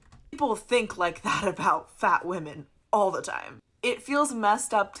 People think like that about fat women all the time. It feels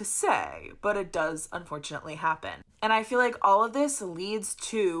messed up to say, but it does unfortunately happen. And I feel like all of this leads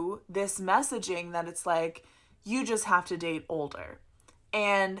to this messaging that it's like, you just have to date older.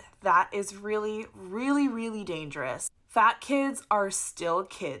 And that is really, really, really dangerous. Fat kids are still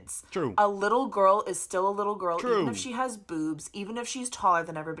kids. True. A little girl is still a little girl, True. even if she has boobs, even if she's taller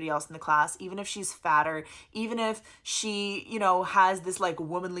than everybody else in the class, even if she's fatter, even if she, you know, has this like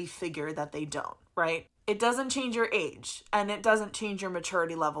womanly figure that they don't, right? It doesn't change your age, and it doesn't change your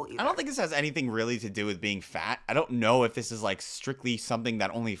maturity level either. I don't think this has anything really to do with being fat. I don't know if this is like strictly something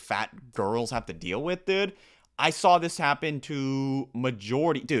that only fat girls have to deal with, dude. I saw this happen to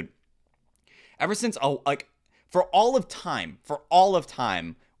majority, dude. Ever since, for all of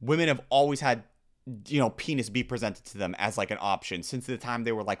time, women have always had, you know, penis be presented to them as like an option since the time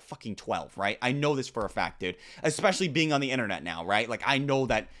they were like fucking 12, right? I know this for a fact, dude. Especially being on the internet now, right? Like, I know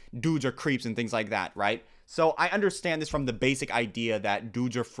that dudes are creeps and things like that, right? So I understand this from the basic idea that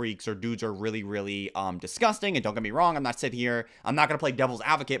dudes are freaks or dudes are really, really disgusting. And don't get me wrong, I'm not going to play devil's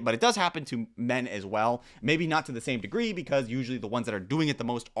advocate, but it does happen to men as well. Maybe not to the same degree because usually the ones that are doing it the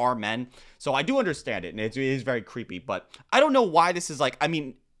most are men. So I do understand it, and it is very creepy. But I don't know why this is like, I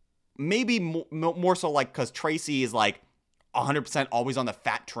mean, maybe more so like because Tracy is like 100% always on the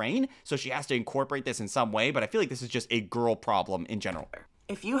fat train. So she has to incorporate this in some way. But I feel like this is just a girl problem in general.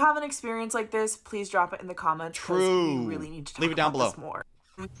 If you have an experience like this, please drop it in the comments. True. We really need to talk Leave it down about below. this more.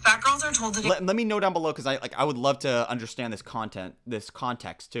 Fat girls are told to let me know down below because I would love to understand this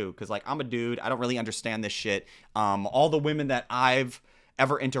context too, because like I'm a dude, I don't really understand this shit. All the women that I've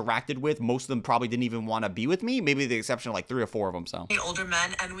ever interacted with, most of them probably didn't even want to be with me, maybe the exception of like 3 or 4 of them. So older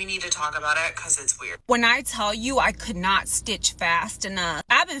men, and we need to talk about it because it's weird. When I tell you I could not stitch fast enough,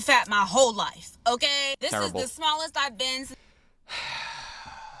 I've been fat my whole life, okay? This Terrible. is the smallest I've been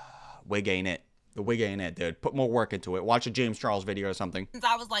wig ain't it. The wig ain't it, dude. Put more work into it. Watch a James Charles video or something. since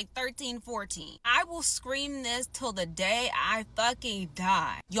I was like 13, 14. I will scream this till the day I fucking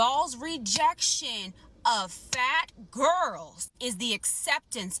die. Y'all's rejection of fat girls is the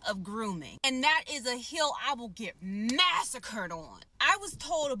acceptance of grooming. And that is a hill I will get massacred on. I was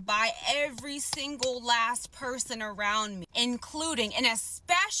told by every single last person around me, including and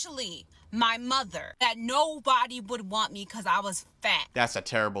especially my mother, that nobody would want me because I was fat. That's a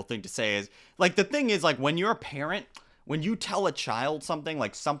terrible thing to say. Is like, the thing is, like, when you're a parent, when you tell a child something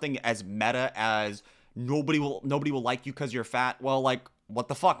like something as meta as nobody will like you because you're fat, well, like, what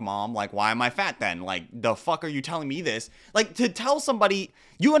the fuck, mom? Like, why am I fat then? Like, the fuck are you telling me this? Like, to tell somebody,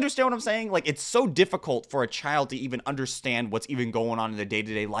 you understand what I'm saying? Like, it's so difficult for a child to even understand what's even going on in their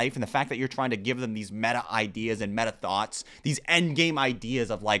day-to-day life. And the fact that you're trying to give them these meta ideas and meta thoughts, these end game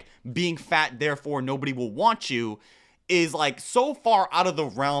ideas of like being fat, therefore nobody will want you, is like so far out of the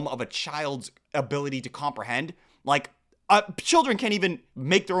realm of a child's ability to comprehend. Like, children can't even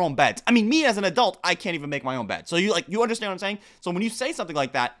make their own beds. I mean, me as an adult, I can't even make my own bed. So you understand what I'm saying? So when you say something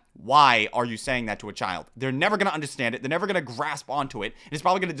like that, why are you saying that to a child? They're never going to understand it. They're never going to grasp onto it. And it's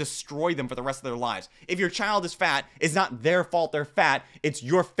probably going to destroy them for the rest of their lives. If your child is fat, it's not their fault they're fat. It's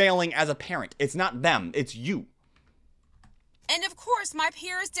your failing as a parent. It's not them. It's you. And of course, my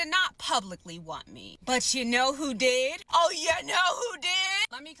peers did not publicly want me. But you know who did? Oh, you know who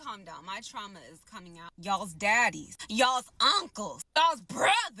did? Let me calm down. My trauma is coming out. Y'all's daddies, y'all's uncles, y'all's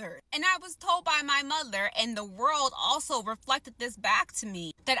brothers. And I was told by my mother, and the world also reflected this back to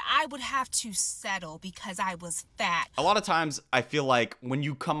me, that I would have to settle because I was fat. A lot of times, I feel like when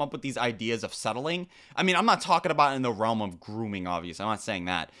you come up with these ideas of settling, I mean, I'm not talking about in the realm of grooming, obviously. I'm not saying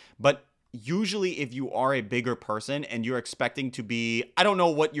that. But usually if you are a bigger person and you're expecting to be, I don't know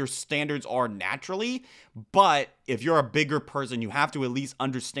what your standards are naturally, but if you're a bigger person, you have to at least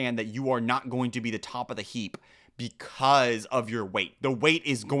understand that you are not going to be the top of the heap because of your weight. The weight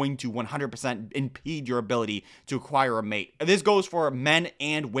is going to 100% impede your ability to acquire a mate. This goes for men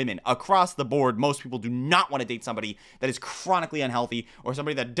and women. Across the board, most people do not want to date somebody that is chronically unhealthy or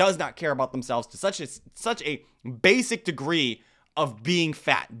somebody that does not care about themselves to such a basic degree of being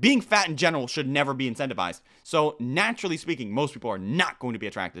fat. Being fat in general should never be incentivized. So naturally speaking, most people are not going to be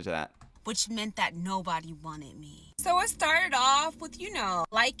attracted to that. Which meant that nobody wanted me. So it started off with,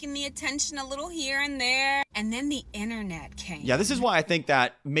 liking the attention a little here and there. And then the internet came. Yeah, this is why I think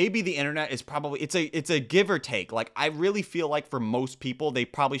that maybe the internet is probably, it's a give or take. Like, I really feel like for most people, they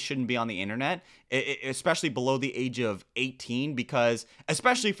probably shouldn't be on the internet, especially below the age of 18, because,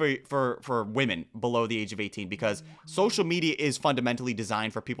 especially for women below the age of 18, because social media is fundamentally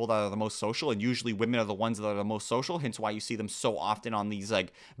designed for people that are the most social, and usually women are the ones that are the most social, hence why you see them so often on these,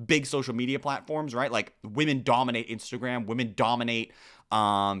 like, big social media platforms, right? Like, women dominate Instagram, women dominate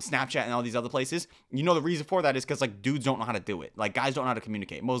Snapchat and all these other places. You know, the reason for that is because, like, dudes don't know how to do it. Like, guys don't know how to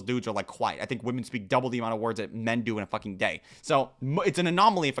communicate. Most dudes are, like, quiet. I think women speak double the amount of words that men do in a fucking day. So it's an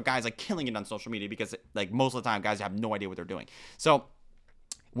anomaly if a guy's, like, killing it on social media because, like, most of the time guys have no idea what they're doing. So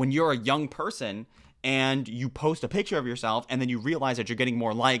when you're a young person and you post a picture of yourself and then you realize that you're getting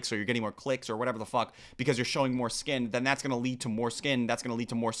more likes or you're getting more clicks or whatever the fuck because you're showing more skin, then that's going to lead to more skin. That's going to lead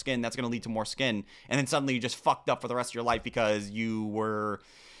to more skin. That's going to lead to more skin. And then suddenly you just fucked up for the rest of your life because you were,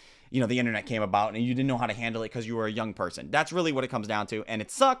 the internet came about and you didn't know how to handle it because you were a young person. That's really what it comes down to. And it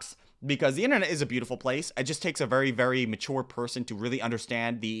sucks because the internet is a beautiful place. It just takes a very, very mature person to really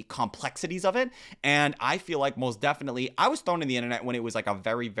understand the complexities of it. And I feel like most definitely, I was thrown in the internet when it was like a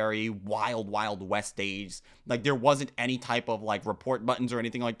very, very wild, wild west days. Like, there wasn't any type of like report buttons or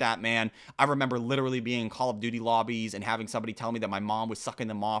anything like that, man. I remember literally being in Call of Duty lobbies and having somebody tell me that my mom was sucking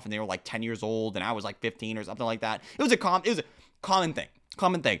them off and they were like 10 years old and I was like 15 or something like that. It was a common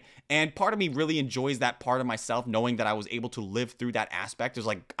thing. And part of me really enjoys that part of myself, knowing that I was able to live through that aspect. It was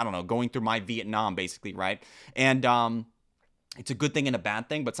like, I don't know, going through my Vietnam, basically, right? And it's a good thing and a bad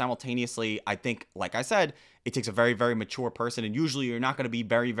thing, but simultaneously, I think, like I said, it takes a very, very mature person, and usually you're not going to be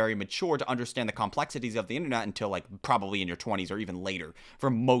very, very mature to understand the complexities of the internet until like probably in your 20s or even later for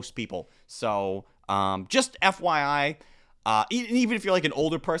most people. So just FYI, even if you're like an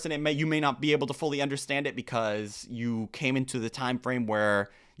older person, you may not be able to fully understand it because you came into the time frame where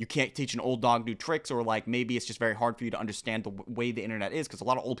you can't teach an old dog new tricks, or like maybe it's just very hard for you to understand the way the internet is, because a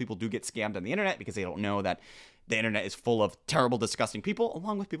lot of old people do get scammed on the internet because they don't know that the internet is full of terrible, disgusting people,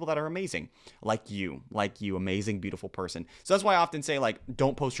 along with people that are amazing, like you, amazing, beautiful person. So that's why I often say, like,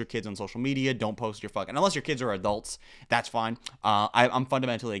 don't post your kids on social media. Don't post your fucking, unless your kids are adults, that's fine. I'm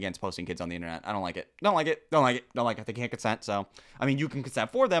fundamentally against posting kids on the internet. I don't like it. Don't like it. They can't consent. So, I mean, you can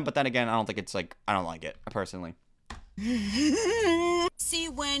consent for them, but then again, I don't think it's like, I don't like it personally. See,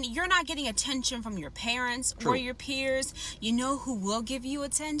 when you're not getting attention from your parents True. or your peers, you know who will give you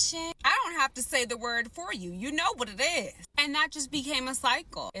attention? I don't have to say the word for you. You know what it is. And that just became a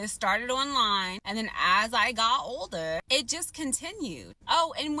cycle. It started online, and then as I got older, it just continued.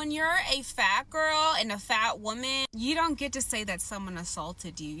 Oh, and when you're a fat girl and a fat woman, you don't get to say that someone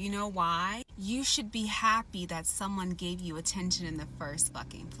assaulted you. You know why? You should be happy that someone gave you attention in the first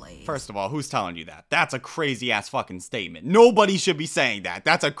fucking place. First of all, who's telling you that? That's a crazy ass fucking statement. Nobody should be saying that.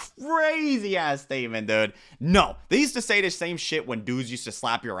 That's a crazy ass statement, dude. No, they used to say the same shit when dudes used to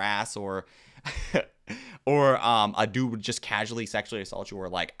slap your ass or or a dude would just casually sexually assault you, or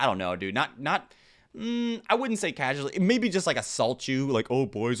like, I don't know, dude, I wouldn't say casually, maybe just like assault you, like, oh,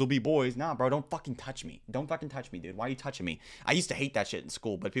 boys will be boys. Nah, bro, don't fucking touch me. Don't fucking touch me, dude. Why are you touching me? I used to hate that shit in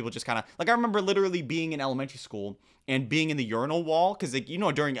school, but people just kind of, like, I remember literally being in elementary school and being in the urinal wall, because, like, you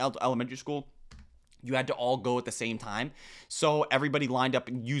know, during elementary school, you had to all go at the same time. So everybody lined up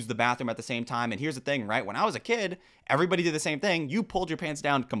and used the bathroom at the same time. And here's the thing, right? When I was a kid, everybody did the same thing. You pulled your pants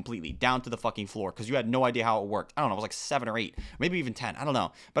down completely, down to the fucking floor, because you had no idea how it worked. I don't know. It was like 7 or 8, maybe even 10. I don't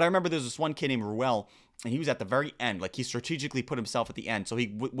know. But I remember there was this one kid named Ruel, and he was at the very end. Like, he strategically put himself at the end. So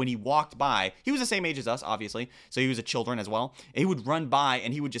when he walked by, he was the same age as us, obviously. So he was a children as well. And he would run by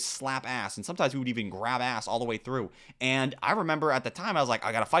and he would just slap ass. And sometimes we would even grab ass all the way through. And I remember at the time, I was like,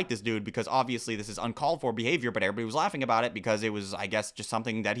 I gotta fight this dude, because obviously this is uncalled for behavior, but everybody was laughing about it because it was, I guess, just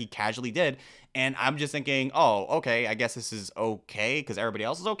something that he casually did. And I'm just thinking, oh, okay, I guess this is okay because everybody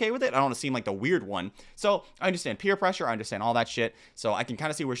else is okay with it. I don't want to seem like the weird one. So I understand peer pressure. I understand all that shit. So I can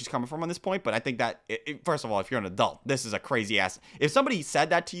kind of see where she's coming from on this point. But I think that, first of all, if you're an adult, this is a crazy ass. If somebody said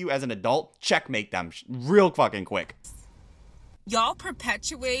that to you as an adult, checkmate them real fucking quick. Y'all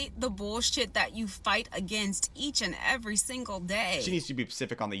perpetuate the bullshit that you fight against each and every single day. She needs to be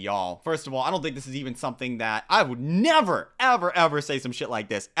specific on the y'all. First of all, I don't think this is even something that I would never, ever, ever say some shit like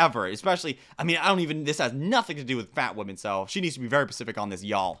this, ever. Especially, I mean, this has nothing to do with fat women, so she needs to be very specific on this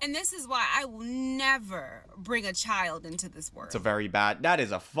y'all. And this is why I will never bring a child into this world. It's a very bad, that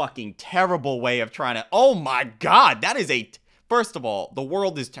is a fucking terrible way of trying to, oh my God, that is first of all, the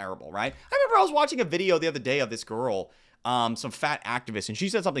world is terrible, right? I remember I was watching a video the other day of this girl, some fat activist, and she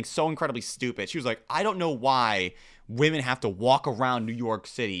said something so incredibly stupid. She was like, I don't know why women have to walk around New York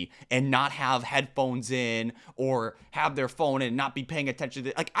City and not have headphones in or have their phone and not be paying attention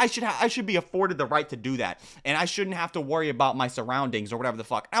to like I should be afforded the right to do that, and I shouldn't have to worry about my surroundings or whatever the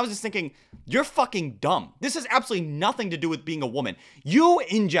fuck. And I was just thinking, you're fucking dumb. This has absolutely nothing to do with being a woman. You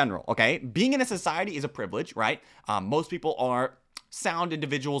in general, okay? Being in a society is a privilege, right? Most people are sound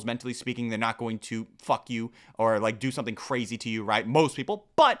individuals, mentally speaking. They're not going to fuck you or like do something crazy to you, right? Most people.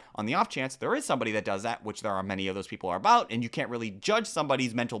 But on the off chance there is somebody that does that, which there are many of those people are about, and you can't really judge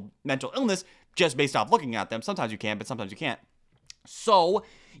somebody's mental illness just based off looking at them. Sometimes you can, but sometimes you can't. So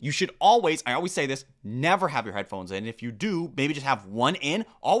you should always, I always say this, never have your headphones in. If you do, maybe just have one in.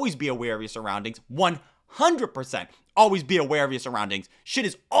 Always be aware of your surroundings. 100%. Always be aware of your surroundings. Shit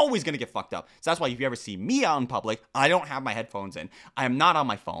is always going to get fucked up. So that's why if you ever see me out in public, I don't have my headphones in. I am not on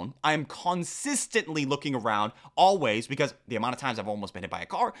my phone. I am consistently looking around always, because the amount of times I've almost been hit by a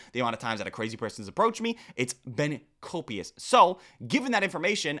car, the amount of times that a crazy person's approached me, it's been copious. So given that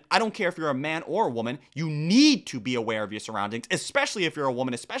information, I don't care if you're a man or a woman, you need to be aware of your surroundings, especially if you're a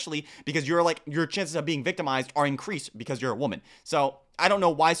woman, especially because your chances of being victimized are increased because you're a woman. So I don't know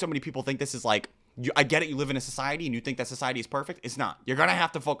why so many people think this is like, I get it, you live in a society and you think that society is perfect. It's not. You're going to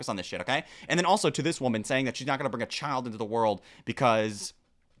have to focus on this shit, okay? And then also to this woman saying that she's not going to bring a child into the world because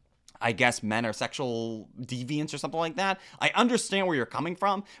I guess men are sexual deviants or something like that. I understand where you're coming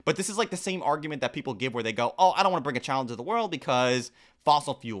from, but this is like the same argument that people give where they go, oh, I don't want to bring a child into the world because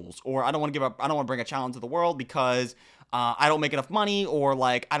fossil fuels, or I don't want to bring a child into the world because I don't make enough money, or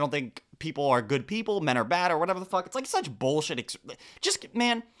like I don't think people are good people, men are bad, or whatever the fuck. It's like such bullshit. Just,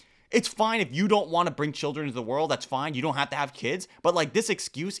 man, it's fine if you don't want to bring children into the world. That's fine. You don't have to have kids. But like this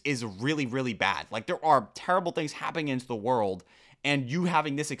excuse is really, really bad. Like there are terrible things happening into the world, and you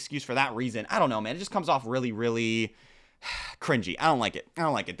having this excuse for that reason, I don't know, man. It just comes off really, really cringy. I don't like it. I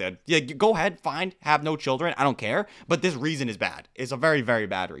don't like it, dude. Yeah, go ahead, fine, have no children. I don't care. But this reason is bad. It's a very, very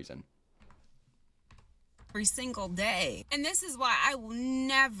bad reason. Every single day. And this is why I will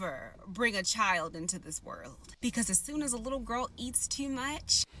never bring a child into this world. Because as soon as a little girl eats too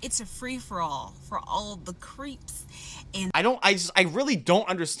much, it's a free-for-all for all of the creeps. And I really don't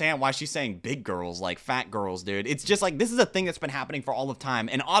understand why she's saying big girls, like fat girls, dude. It's just like, this is a thing that's been happening for all of time.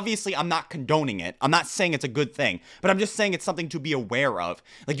 And obviously I'm not condoning it. I'm not saying it's a good thing, but I'm just saying it's something to be aware of.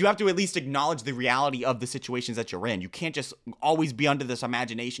 Like you have to at least acknowledge the reality of the situations that you're in. You can't just always be under this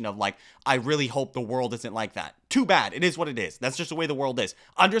imagination of like, I really hope the world isn't like that. Too bad. It is what it is. That's just the way the world is.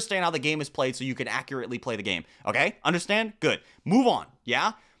 Understand how the game is played so you can accurately play the game. Okay? Understand? Good. Move on.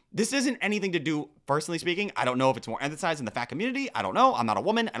 Yeah? This isn't anything to do, personally speaking. I don't know if it's more emphasized in the fat community. I don't know. I'm not a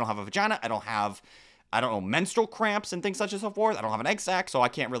woman. I don't have a vagina. I don't know, menstrual cramps and things such and so forth. I don't have an egg sac, so I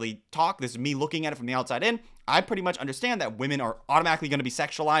can't really talk. This is me looking at it from the outside in. I pretty much understand that women are automatically going to be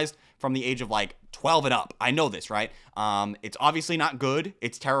sexualized from the age of like 12 and up. I know this, right? It's obviously not good.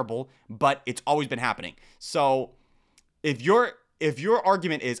 It's terrible, but it's always been happening. So if you're if your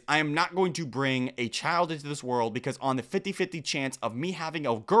argument is, I am not going to bring a child into this world because on the 50-50 chance of me having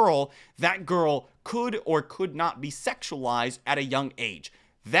a girl, that girl could or could not be sexualized at a young age.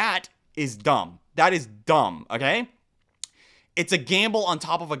 That is dumb. That is dumb, okay? It's a gamble on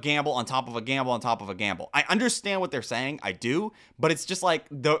top of a gamble on top of a gamble on top of a gamble. I understand what they're saying. I do. But it's just like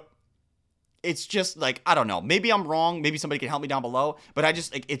I don't know. Maybe I'm wrong. Maybe somebody can help me down below. But I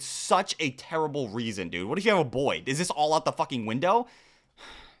just, like, it's such a terrible reason, dude. What if you have a boy? Is this all out the fucking window?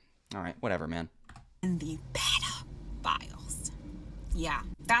 All right, whatever, man. In the pedophiles. Yeah,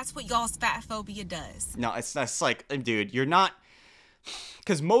 that's what y'all's fat phobia does. No, it's like, dude, you're not.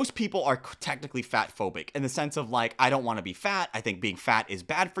 Because most people are technically fat phobic in the sense of like, I don't want to be fat. I think being fat is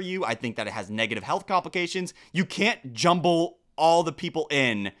bad for you. I think that it has negative health complications. You can't jumble all the people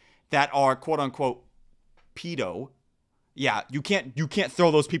in that are quote unquote pedo. Yeah, you can't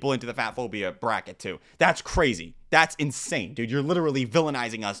throw those people into the fat phobia bracket too. That's crazy. That's insane, dude. You're literally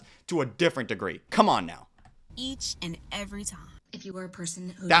villainizing us to a different degree. Come on now. Each and every time. If you were a person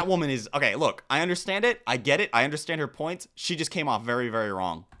who... That woman is... Okay, look, I understand it. I get it. I understand her points. She just came off very, very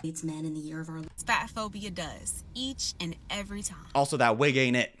wrong. Dates men in the year of our... Fat phobia does. Each and every time. Also, that wig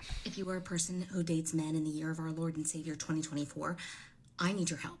ain't it. If you were a person who dates men in the year of our Lord and Savior 2024, I need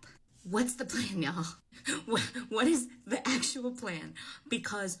your help. What's the plan, y'all? What is the actual plan?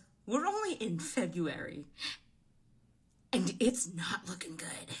 Because we're only in February, and it's not looking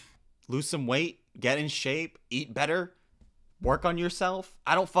good. Lose some weight, get in shape, eat better, work on yourself.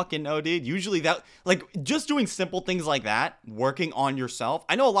 I don't fucking know, dude. Usually that, like, just doing simple things like that, working on yourself.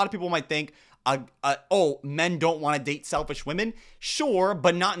 I know a lot of people might think, oh, men don't want to date selfish women. Sure,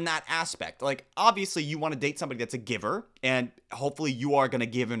 but not in that aspect. Like, obviously, you want to date somebody that's a giver, and hopefully you are going to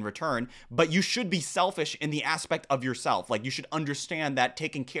give in return, but you should be selfish in the aspect of yourself. Like, you should understand that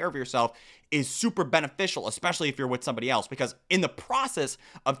taking care of yourself is super beneficial, especially if you're with somebody else, because in the process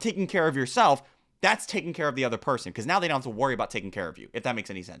of taking care of yourself, that's taking care of the other person, because now they don't have to worry about taking care of you, if that makes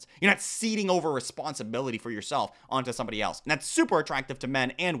any sense. You're not ceding over responsibility for yourself onto somebody else. And that's super attractive to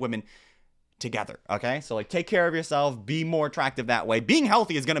men and women together, okay? So, like, take care of yourself, be more attractive that way. Being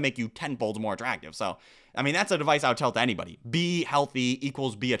healthy is going to make you tenfold more attractive. So, I mean, that's a advice I would tell to anybody. Be healthy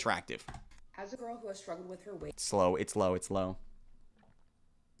equals be attractive. As a girl who has struggled with her weight... It's low, it's low, it's low.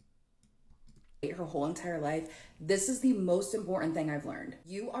 Her whole entire life, this is the most important thing I've learned.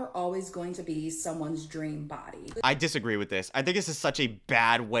 You are always going to be someone's dream body. I disagree with this. I think this is such a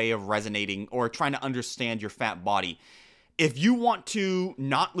bad way of resonating or trying to understand your fat body. If you want to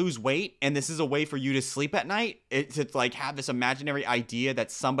not lose weight and this is a way for you to sleep at night, to like have this imaginary idea that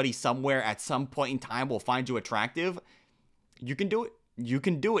somebody somewhere at some point in time will find you attractive, you can do it. You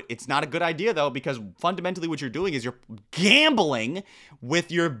can do it. It's not a good idea, though, because fundamentally what you're doing is you're gambling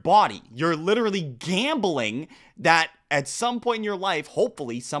with your body. You're literally gambling that at some point in your life,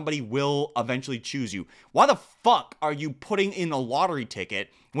 hopefully, somebody will eventually choose you. Why the fuck are you putting in a lottery ticket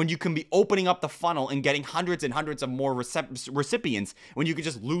when you can be opening up the funnel and getting hundreds and hundreds of more recipients when you could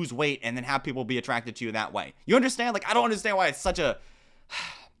just lose weight and then have people be attracted to you that way? You understand? Like, I don't understand why it's such a...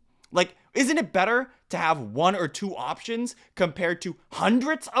 Like, isn't it better to have one or two options compared to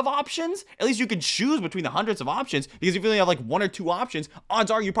hundreds of options? At least you can choose between the hundreds of options, because if you only have like one or two options, odds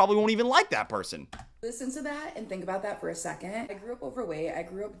are you probably won't even like that person. Listen to that and think about that for a second. I grew up overweight. I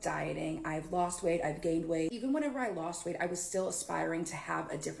grew up dieting. I've lost weight. I've gained weight. Even whenever I lost weight, I was still aspiring to have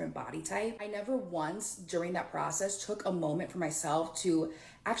a different body type. I never once during that process took a moment for myself to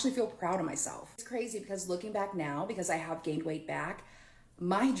actually feel proud of myself. It's crazy because looking back now, because I have gained weight back,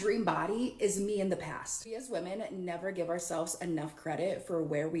 my dream body is me in the past. We as women never give ourselves enough credit for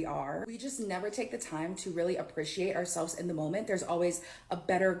where we are. We just never take the time to really appreciate ourselves in the moment. There's always a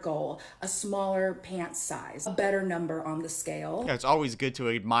better goal, a smaller pant size, a better number on the scale. Yeah, it's always good to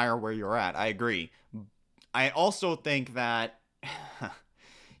admire where you're at. I agree. I also think that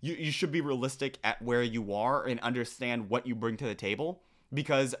you should be realistic at where you are and understand what you bring to the table,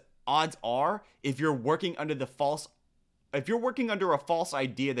 because odds are if you're working under a false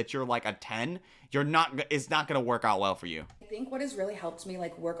idea that you're like a 10, it's not going to work out well for you. I think what has really helped me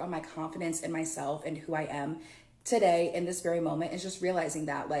like work on my confidence in myself and who I am today in this very moment is just realizing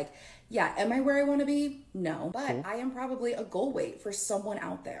that, like, yeah, am I where I want to be? No, but I am probably a goal weight for someone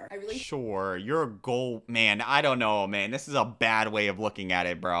out there. Sure, you're a goal, man. I don't know, man. This is a bad way of looking at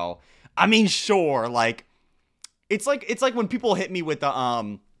it, bro. I mean, sure, like, it's like when people hit me with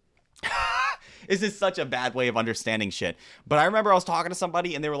the, This is such a bad way of understanding shit. But I remember I was talking to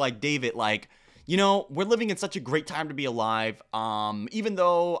somebody and they were like, David, like, you know, we're living in such a great time to be alive. Even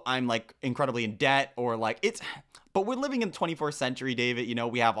though I'm like incredibly in debt, or like But we're living in the 21st century, David. You know,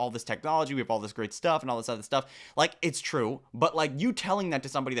 we have all this technology, we have all this great stuff and all this other stuff. Like, it's true, but like you telling that to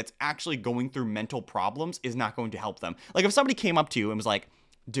somebody that's actually going through mental problems is not going to help them. Like, if somebody came up to you and was like,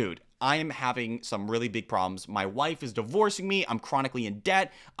 dude, I am having some really big problems. My wife is divorcing me. I'm chronically in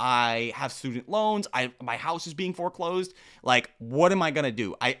debt. I have student loans. My house is being foreclosed. Like, what am I going to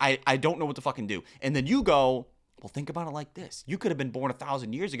do? I don't know what to fucking do. And then you go, well, think about it like this. You could have been born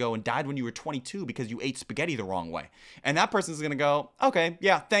 1,000 years ago and died when you were 22 because you ate spaghetti the wrong way. And that person's going to go, okay,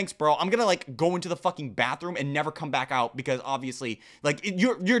 yeah, thanks, bro. I'm going to like go into the fucking bathroom and never come back out because obviously like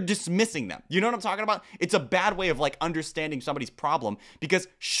you're dismissing them. You know what I'm talking about? It's a bad way of like understanding somebody's problem because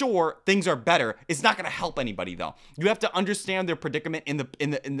sure, things are better. It's not going to help anybody though. You have to understand their predicament in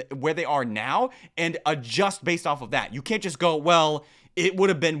the where they are now and adjust based off of that. You can't just go, well, it would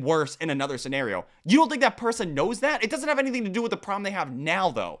have been worse in another scenario. You don't think that person knows that? It doesn't have anything to do with the problem they have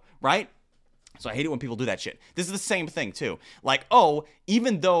now, though, right? So I hate it when people do that shit. This is the same thing, too. Like, oh,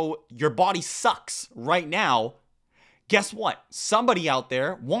 even though your body sucks right now, guess what? Somebody out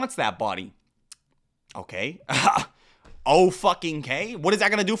there wants that body. Okay. Oh, fucking K. What is that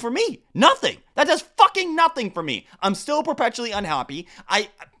going to do for me? Nothing. That does fucking nothing for me. I'm still perpetually unhappy.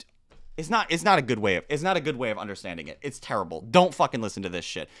 It's not a good way of understanding it. It's terrible. Don't fucking listen to this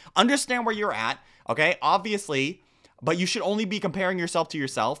shit. Understand where you're at, okay? Obviously, but you should only be comparing yourself to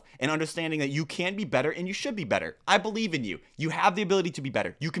yourself and understanding that you can be better and you should be better. I believe in you. You have the ability to be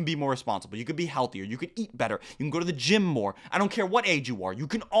better. You can be more responsible. You can be healthier. You can eat better. You can go to the gym more. I don't care what age you are. You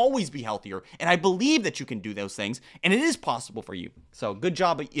can always be healthier. And I believe that you can do those things and it is possible for you. So good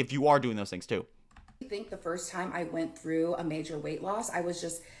job if you are doing those things too. I think the first time I went through a major weight loss, I was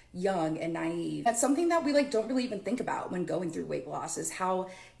just young and naive. That's something that we like don't really even think about when going through weight loss, is how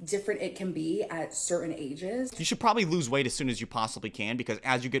different it can be at certain ages. You should probably lose weight as soon as you possibly can, because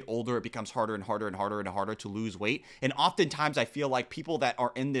as you get older, it becomes harder and harder and harder and harder to lose weight. And oftentimes I feel like people that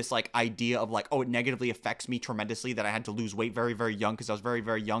are in this like idea of like, oh, it negatively affects me tremendously that I had to lose weight very, very young because I was very,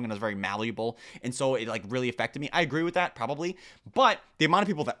 very young and I was very malleable. And so it like really affected me. I agree with that probably. But the amount of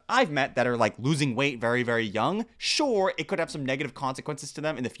people that I've met that are like losing weight very, very young, sure, it could have some negative consequences to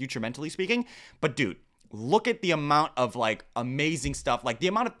them in the future, mentally speaking. But dude, look at the amount of like amazing stuff. Like the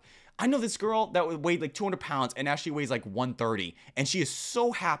amount of, I know this girl that weighed like 200 pounds and now she weighs like 130 and she is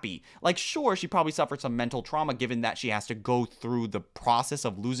so happy. Like, sure, she probably suffered some mental trauma given that she has to go through the process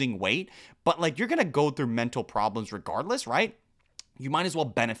of losing weight, but like you're going to go through mental problems regardless, right? You might as well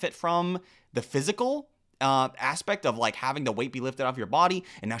benefit from the physical aspect of like having the weight be lifted off your body.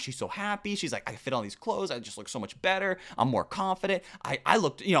 And now she's so happy. She's like, I fit on these clothes. I just look so much better. I'm more confident. I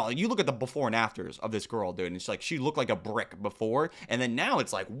looked, you know, you look at the before and afters of this girl, dude, and it's like, she looked like a brick before. And then now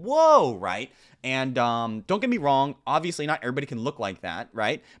it's like, whoa, right? And don't get me wrong. Obviously not everybody can look like that,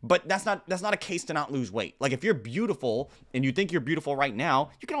 right? But that's not a case to not lose weight. Like if you're beautiful and you think you're beautiful right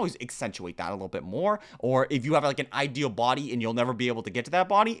now, you can always accentuate that a little bit more. Or if you have like an ideal body and you'll never be able to get to that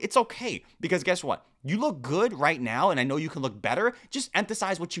body, it's okay. Because guess what? You look good right now, and I know you can look better. Just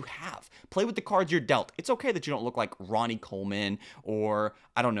emphasize what you have. Play with the cards you're dealt. It's okay that you don't look like Ronnie Coleman or,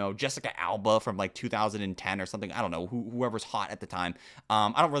 I don't know, Jessica Alba from like 2010 or something. I don't know, whoever's hot at the time.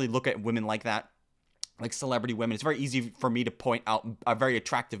 I don't really look at women like that, like celebrity women. It's very easy for me to point out very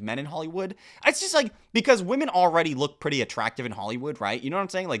attractive men in Hollywood. It's just like, because women already look pretty attractive in Hollywood, right? You know what I'm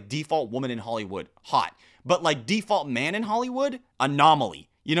saying? Like default woman in Hollywood, hot. But like default man in Hollywood, anomaly.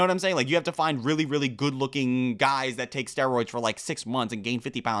 You know what I'm saying? Like you have to find really, really good looking guys that take steroids for like 6 months and gain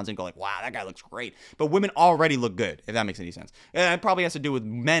 50 pounds and go like, wow, that guy looks great. But women already look good, if that makes any sense. And it probably has to do with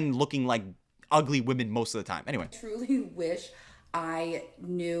men looking like ugly women most of the time. Anyway. I truly wish I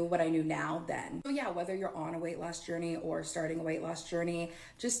knew what I knew now then. So yeah, whether you're on a weight loss journey or starting a weight loss journey,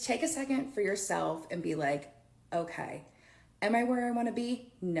 just take a second for yourself and be like, okay, am I where I want to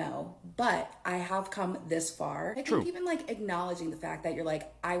be? No, but I have come this far. I think even like acknowledging the fact that you're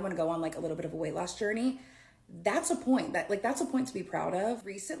like, I want to go on like a little bit of a weight loss journey. That's a point that's a point to be proud of.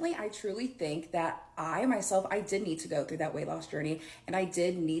 Recently, I truly think that I did need to go through that weight loss journey, and I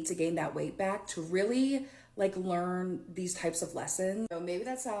did need to gain that weight back to really like learn these types of lessons. So maybe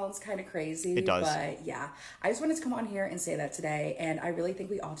that sounds kind of crazy. It does. But yeah, I just wanted to come on here and say that today. And I really think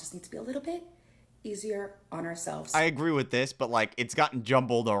we all just need to be a little bit easier on ourselves. I agree with this, but like it's gotten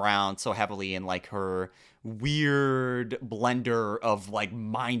jumbled around so heavily in like her weird blender of like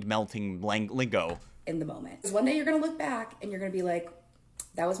mind-melting lingo. In the moment. Because one day you're going to look back and you're going to be like,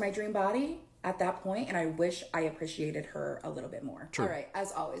 that was my dream body at that point, and I wish I appreciated her a little bit more. True. All right,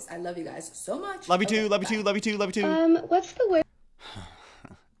 as always, I love you guys so much. Love you too, love you too, love you too, love you too. What's the way?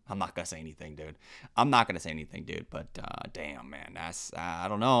 I'm not gonna say anything, dude. But damn, man, that's I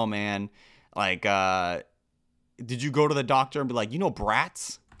don't know, man. Like did you go to the doctor and be like, you know,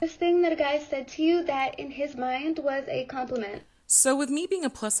 brats? This thing that a guy said to you that in his mind was a compliment. So with me being a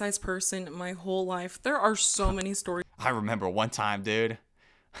plus size person my whole life, there are so many stories. I remember one time, dude.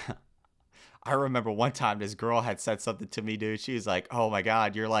 I remember one time this girl had said something to me, dude. She was like, oh my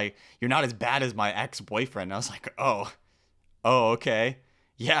God, you're not as bad as my ex-boyfriend. I was like, oh, okay.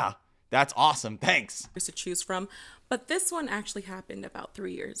 Yeah, that's awesome. Thanks. To choose from. But this one actually happened about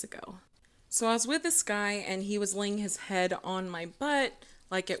 3 years ago. So I was with this guy and he was laying his head on my butt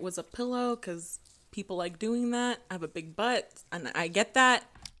like it was a pillow because people like doing that. I have a big butt and I get that.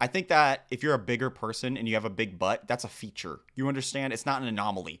 I think that if you're a bigger person and you have a big butt, that's a feature. You understand? It's not an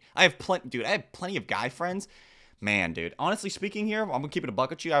anomaly. I have plenty of guy friends. Man, dude, honestly speaking here, I'm gonna keep it a buck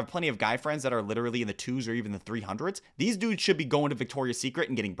with you. I have plenty of guy friends that are literally in the 2s or even the 300s. These dudes should be going to Victoria's Secret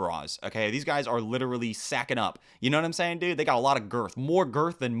and getting bras, okay? These guys are literally sacking up. You know what I'm saying, dude? They got a lot of girth, more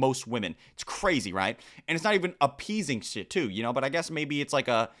girth than most women. It's crazy, right? And it's not even appeasing shit too, you know? But I guess maybe it's like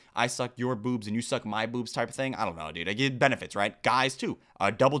a I suck your boobs and you suck my boobs type of thing. I don't know, dude. I get benefits, right? Guys too,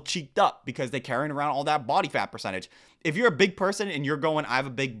 double cheeked up because they're carrying around all that body fat percentage. If you're a big person and you're going, I have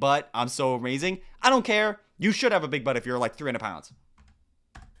a big butt, I'm so amazing, I don't care. You should have a big butt if you're like 300 pounds.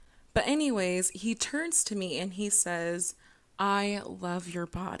 But anyways, he turns to me and he says, I love your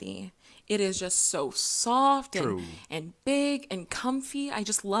body. It is just so soft and big and comfy. I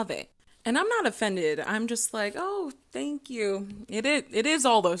just love it. And I'm not offended. I'm just like, oh, thank you. It is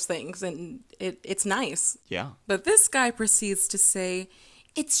all those things and it's nice. Yeah. But this guy proceeds to say,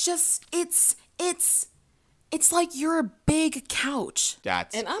 it's like you're a big couch.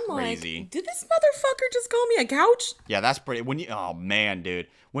 That's and I'm crazy. Like, did this motherfucker just call me a couch? Yeah, that's pretty. Oh man, dude.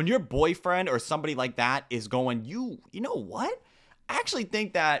 When your boyfriend or somebody like that is going, you know what? I actually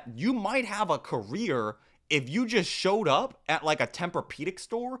think that you might have a career if you just showed up at like a Tempur-Pedic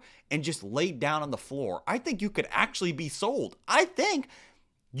store and just laid down on the floor. I think you could actually be sold. I think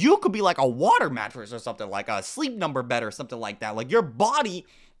you could be like a water mattress or something, like a Sleep Number bed or something like that. Like your body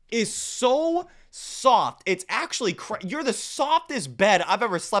is so soft. It's actually you're the softest bed I've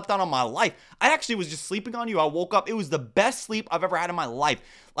ever slept on in my life. I actually was just sleeping on you. I woke up. It was the best sleep I've ever had in my life.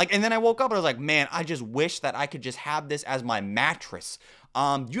 Like, and then I woke up and I was like, man, I just wish that I could just have this as my mattress.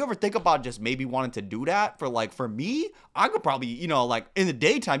 You ever think about just maybe wanting to do that for me? I could probably, you know, like in the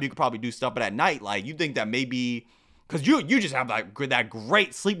daytime, you could probably do stuff, but at night, like you think that maybe, because you just have like that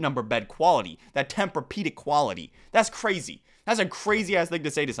great Sleep Number bed quality, that Tempur-Pedic quality. That's crazy. That's a crazy ass thing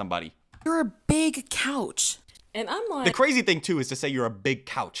to say to somebody. You're a big couch. And I'm like... The crazy thing too is to say you're a big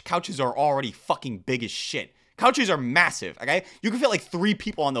couch. Couches are already fucking big as shit. Couches are massive, okay? You can fit like 3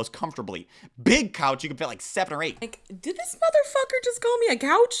 people on those comfortably. Big couch, you can fit like 7 or 8. Like, did this motherfucker just call me a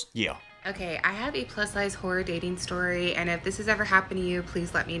couch? Yeah. Okay, I have a plus size horror dating story, and if this has ever happened to you,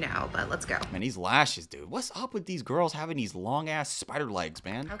 please let me know, but let's go. Man, these lashes, dude. What's up with these girls having these long ass spider legs,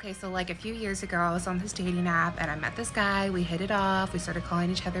 man? Okay, so like a few years ago, I was on this dating app, and I met this guy. We hit it off. We started calling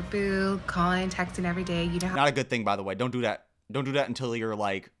each other boo, calling, texting every day. You know how— Not a good thing, by the way. Don't do that. Don't do that until you're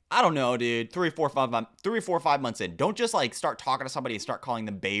like, I don't know, dude, 3 or 5 months in. Don't just like start talking to somebody and start calling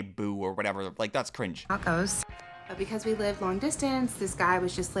them babe, boo, or whatever. Like, that's cringe. How it goes. But because we lived long distance, this guy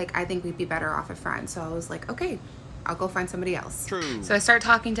was just like, I think we'd be better off as friends. So I was like, okay, I'll go find somebody else. True. So I started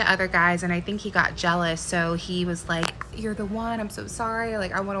talking to other guys, and I think he got jealous. So he was like, you're the one. I'm so sorry.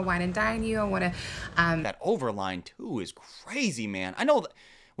 Like, I want to wine and dine you. I want to... That overline, too, is crazy, man. I know that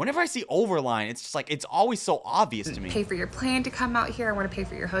whenever I see overline, it's just like, it's always so obvious to me. Pay for your plane to come out here. I want to pay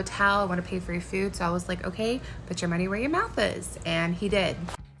for your hotel. I want to pay for your food. So I was like, okay, put your money where your mouth is. And he did.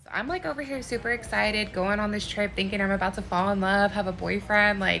 I'm like over here super excited, going on this trip, thinking I'm about to fall in love, have a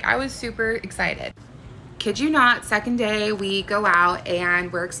boyfriend. Like, I was super excited. Kid you not, second day we go out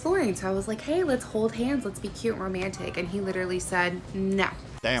and we're exploring. So I was like, hey, let's hold hands, let's be cute and romantic. And he literally said no.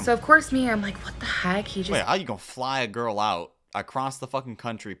 Damn. So of course me, I'm like, what the heck? He just... Wait, how you gonna fly a girl out across the fucking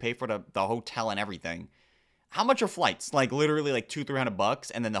country, pay for the hotel and everything? How much are flights? Like literally like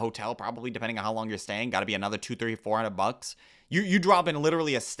 $200-300, and then the hotel probably, depending on how long you're staying, gotta be another $200-400. You drop in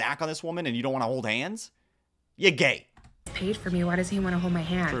literally a stack on this woman and you don't want to hold hands? You're gay. Paid for me. Why does he want to hold my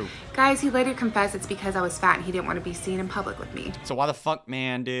hand? True. Guys, he later confessed it's because I was fat and he didn't want to be seen in public with me. So why the fuck,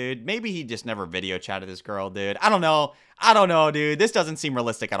 man, dude? Maybe he just never video chatted this girl, dude. I don't know, dude. This doesn't seem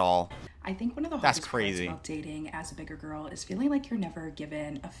realistic at all. I think one of the hardest parts about dating as a bigger girl is feeling like you're never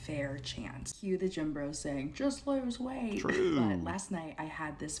given a fair chance. Cue the gym bros saying, just lose weight. True. But last night I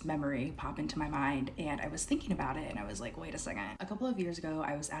had this memory pop into my mind and I was thinking about it and I was like, wait a second. A couple of years ago,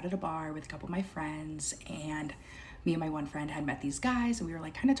 I was out at a bar with a couple of my friends and me and my one friend had met these guys and we were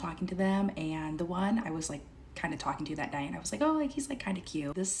like kind of talking to them, and the one I was like kind of talking to that night, and I was like, oh, like he's like kind of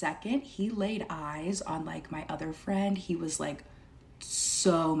cute. The second he laid eyes on like my other friend, he was like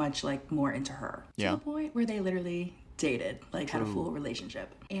so much like more into her. Yeah. To the point where they literally dated, like had a full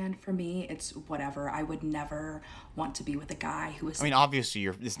relationship. And for me, it's whatever. I would never want to be with a guy who is... I mean, obviously,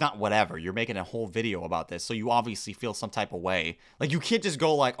 it's not whatever. You're making a whole video about this, so you obviously feel some type of way. Like, you can't just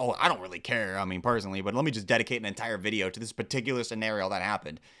go like, oh, I don't really care, I mean, personally, but let me just dedicate an entire video to this particular scenario that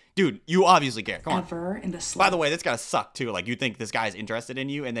happened. Dude, you obviously care. Come on. Ever in the By the way, this gotta suck, too. Like, you think this guy's interested in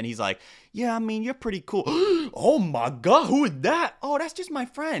you, and then he's like, yeah, I mean, you're pretty cool. Oh, my God, who is that? Oh, that's just my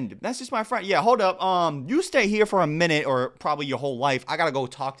friend. That's just my friend. Yeah, hold up. You stay here for a minute, or probably your whole life. I gotta go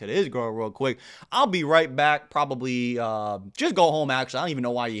talk to this girl real quick. I'll be right back. Probably, just go home, actually. I don't even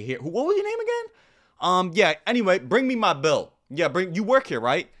know why you're here. What was your name again? Yeah, anyway, bring me my bill. Yeah, you work here,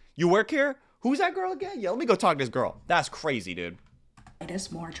 right? You work here? Who's that girl again? Yeah, let me go talk to this girl. That's crazy, dude.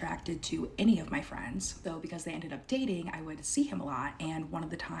 Is more attracted to any of my friends, though, because they ended up dating. I would see him a lot, and one of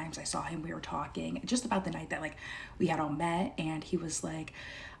the times I saw him, we were talking just about the night that like we had all met, and he was like,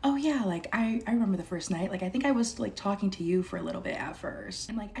 oh yeah, like I remember the first night, like I think I was like talking to you for a little bit at first,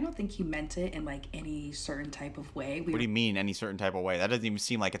 and like I don't think he meant it in like any certain type of way. What do you mean any certain type of way? That doesn't even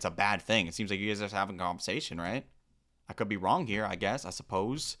seem like it's a bad thing. It seems like you guys are just having a conversation, right? I could be wrong here, I guess. I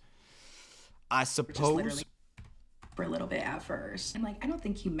suppose for a little bit at first, and like I don't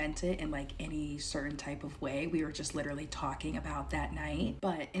think he meant it in like any certain type of way. We were just literally talking about that night,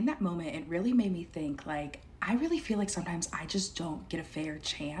 but in that moment it really made me think, like I really feel like sometimes I just don't get a fair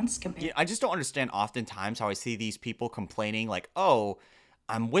chance compared. Yeah, I just don't understand oftentimes how I see these people complaining like, oh,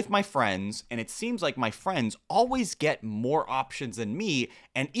 I'm with my friends, and it seems like my friends always get more options than me,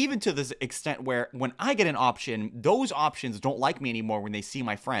 and even to this extent where when I get an option, those options don't like me anymore when they see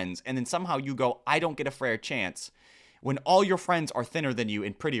my friends, and then somehow you go, I don't get a fair chance when all your friends are thinner than you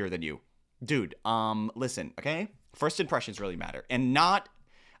and prettier than you. Dude, listen, okay? First impressions really matter. And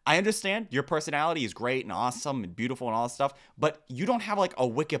I understand your personality is great and awesome and beautiful and all that stuff, but you don't have like a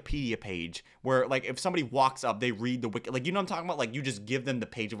Wikipedia page where like if somebody walks up, they read the wiki, like, you know what I'm talking about? Like you just give them the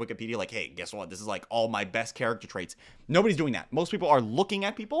page of Wikipedia like, hey, guess what? This is like all my best character traits. Nobody's doing that. Most people are looking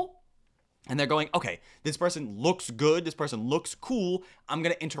at people and they're going, okay, this person looks good. This person looks cool. I'm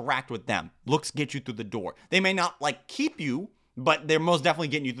going to interact with them. Looks get you through the door. They may not like keep you, but they're most definitely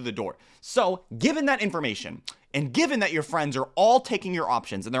getting you through the door. So given that information and given that your friends are all taking your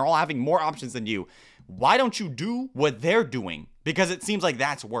options and they're all having more options than you, why don't you do what they're doing? Because it seems like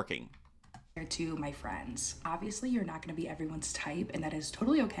that's working. To my friends. Obviously, you're not going to be everyone's type, and that is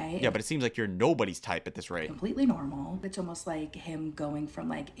totally okay. Yeah, but it seems like you're nobody's type at this rate. Completely normal. It's almost like him going from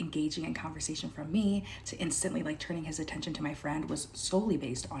like engaging in conversation from me to instantly like turning his attention to my friend was solely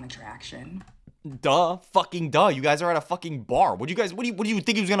based on attraction. Duh, fucking duh. You guys are at a fucking bar. What do you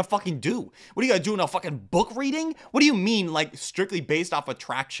think he was gonna fucking do? What are you guys doing, a fucking book reading? What do you mean, like, strictly based off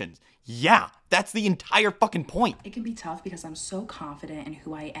attractions? Yeah, that's the entire fucking point. It can be tough because I'm so confident in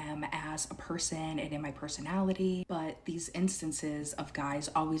who I am as a person and in my personality, but these instances of guys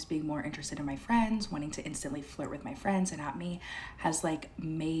always being more interested in my friends, wanting to instantly flirt with my friends and not me, has like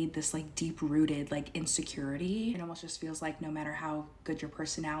made this like deep-rooted like insecurity. It almost just feels like no matter how good your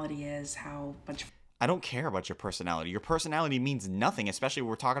personality is, how much... I don't care about your personality. Your personality means nothing, especially when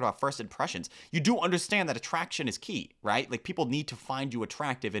we're talking about first impressions. You do understand that attraction is key, right? Like, people need to find you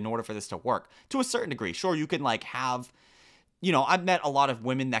attractive in order for this to work. To a certain degree. Sure, you can, like, have... You know, I've met a lot of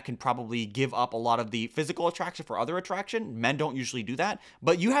women that can probably give up a lot of the physical attraction for other attraction. Men don't usually do that.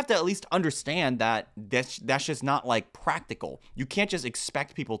 But you have to at least understand that that's just not, like, practical. You can't just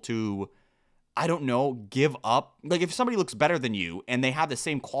expect people to... I don't know, give up. Like, if somebody looks better than you and they have the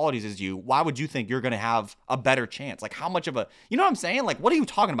same qualities as you, why would you think you're going to have a better chance? Like, how much of a, you know what I'm saying? Like, what are you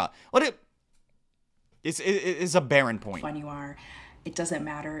talking about? It's a barren point. Fun you are. It doesn't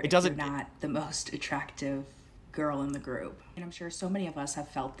matter if you're not the most attractive girl in the group. And I'm sure so many of us have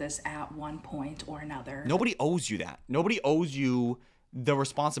felt this at one point or another. Nobody owes you that. Nobody owes you the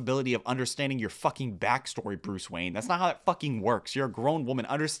responsibility of understanding your fucking backstory, Bruce Wayne. That's not how that fucking works. You're a grown woman.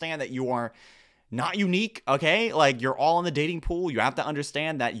 Understand that you are not unique, okay? Like, you're all in the dating pool. You have to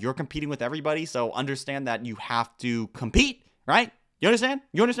understand that you're competing with everybody, so understand that you have to compete, right? You understand?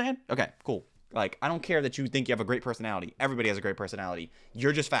 You understand? Okay, cool. Like, I don't care that you think you have a great personality. Everybody has a great personality.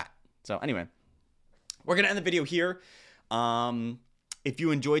 You're just fat. So, anyway, we're going to end the video here. If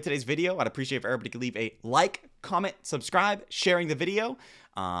you enjoyed today's video, I'd appreciate if everybody could leave a like, comment, subscribe, sharing the video.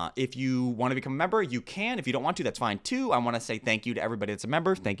 If you want to become a member, you can. If you don't want to, that's fine too. I want to say thank you to everybody that's a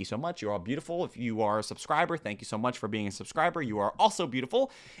member. Thank you so much. You're all beautiful. If you are a subscriber, thank you so much for being a subscriber. You are also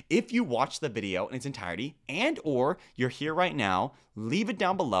beautiful. If you watch the video in its entirety and or you're here right now, leave it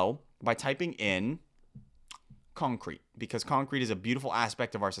down below by typing in concrete, because concrete is a beautiful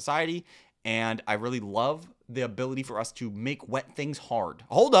aspect of our society, and I really love the ability for us to make wet things hard.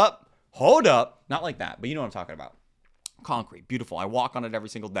 Hold up. Not like that, but you know what I'm talking about. Concrete, beautiful. I walk on it every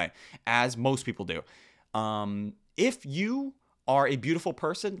single day, as most people do. If you are a beautiful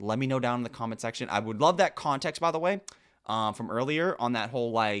person, let me know down in the comment section. I would love that context, by the way, from earlier on that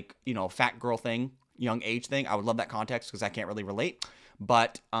whole, like, you know, fat girl thing, young age thing. I would love that context because I can't really relate.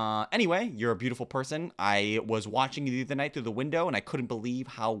 But anyway, you're a beautiful person. I was watching you the other night through the window, and I couldn't believe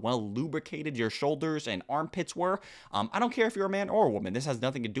how well lubricated your shoulders and armpits were. I don't care if you're a man or a woman. This has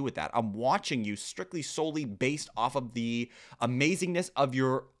nothing to do with that. I'm watching you strictly solely based off of the amazingness of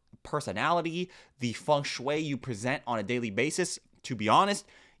your personality, the feng shui you present on a daily basis. To be honest,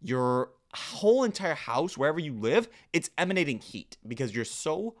 your whole entire house, wherever you live, it's emanating heat because you're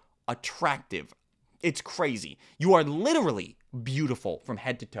so attractive. It's crazy. You are literally beautiful from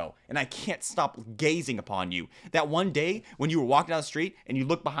head to toe, and I can't stop gazing upon you. That one day when you were walking down the street and you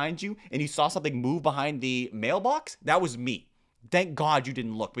looked behind you and you saw something move behind the mailbox, that was me. Thank God you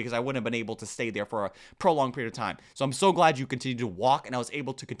didn't look, because I wouldn't have been able to stay there for a prolonged period of time. So I'm so glad you continued to walk, and I was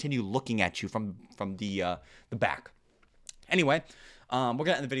able to continue looking at you from the back. Anyway, we're going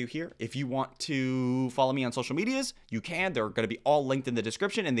to end the video here. If you want to follow me on social medias, you can. They're going to be all linked in the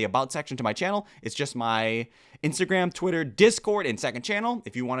description in the About section to my channel. It's just my Instagram, Twitter, Discord, and second channel.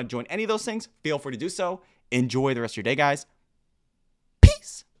 If you want to join any of those things, feel free to do so. Enjoy the rest of your day, guys.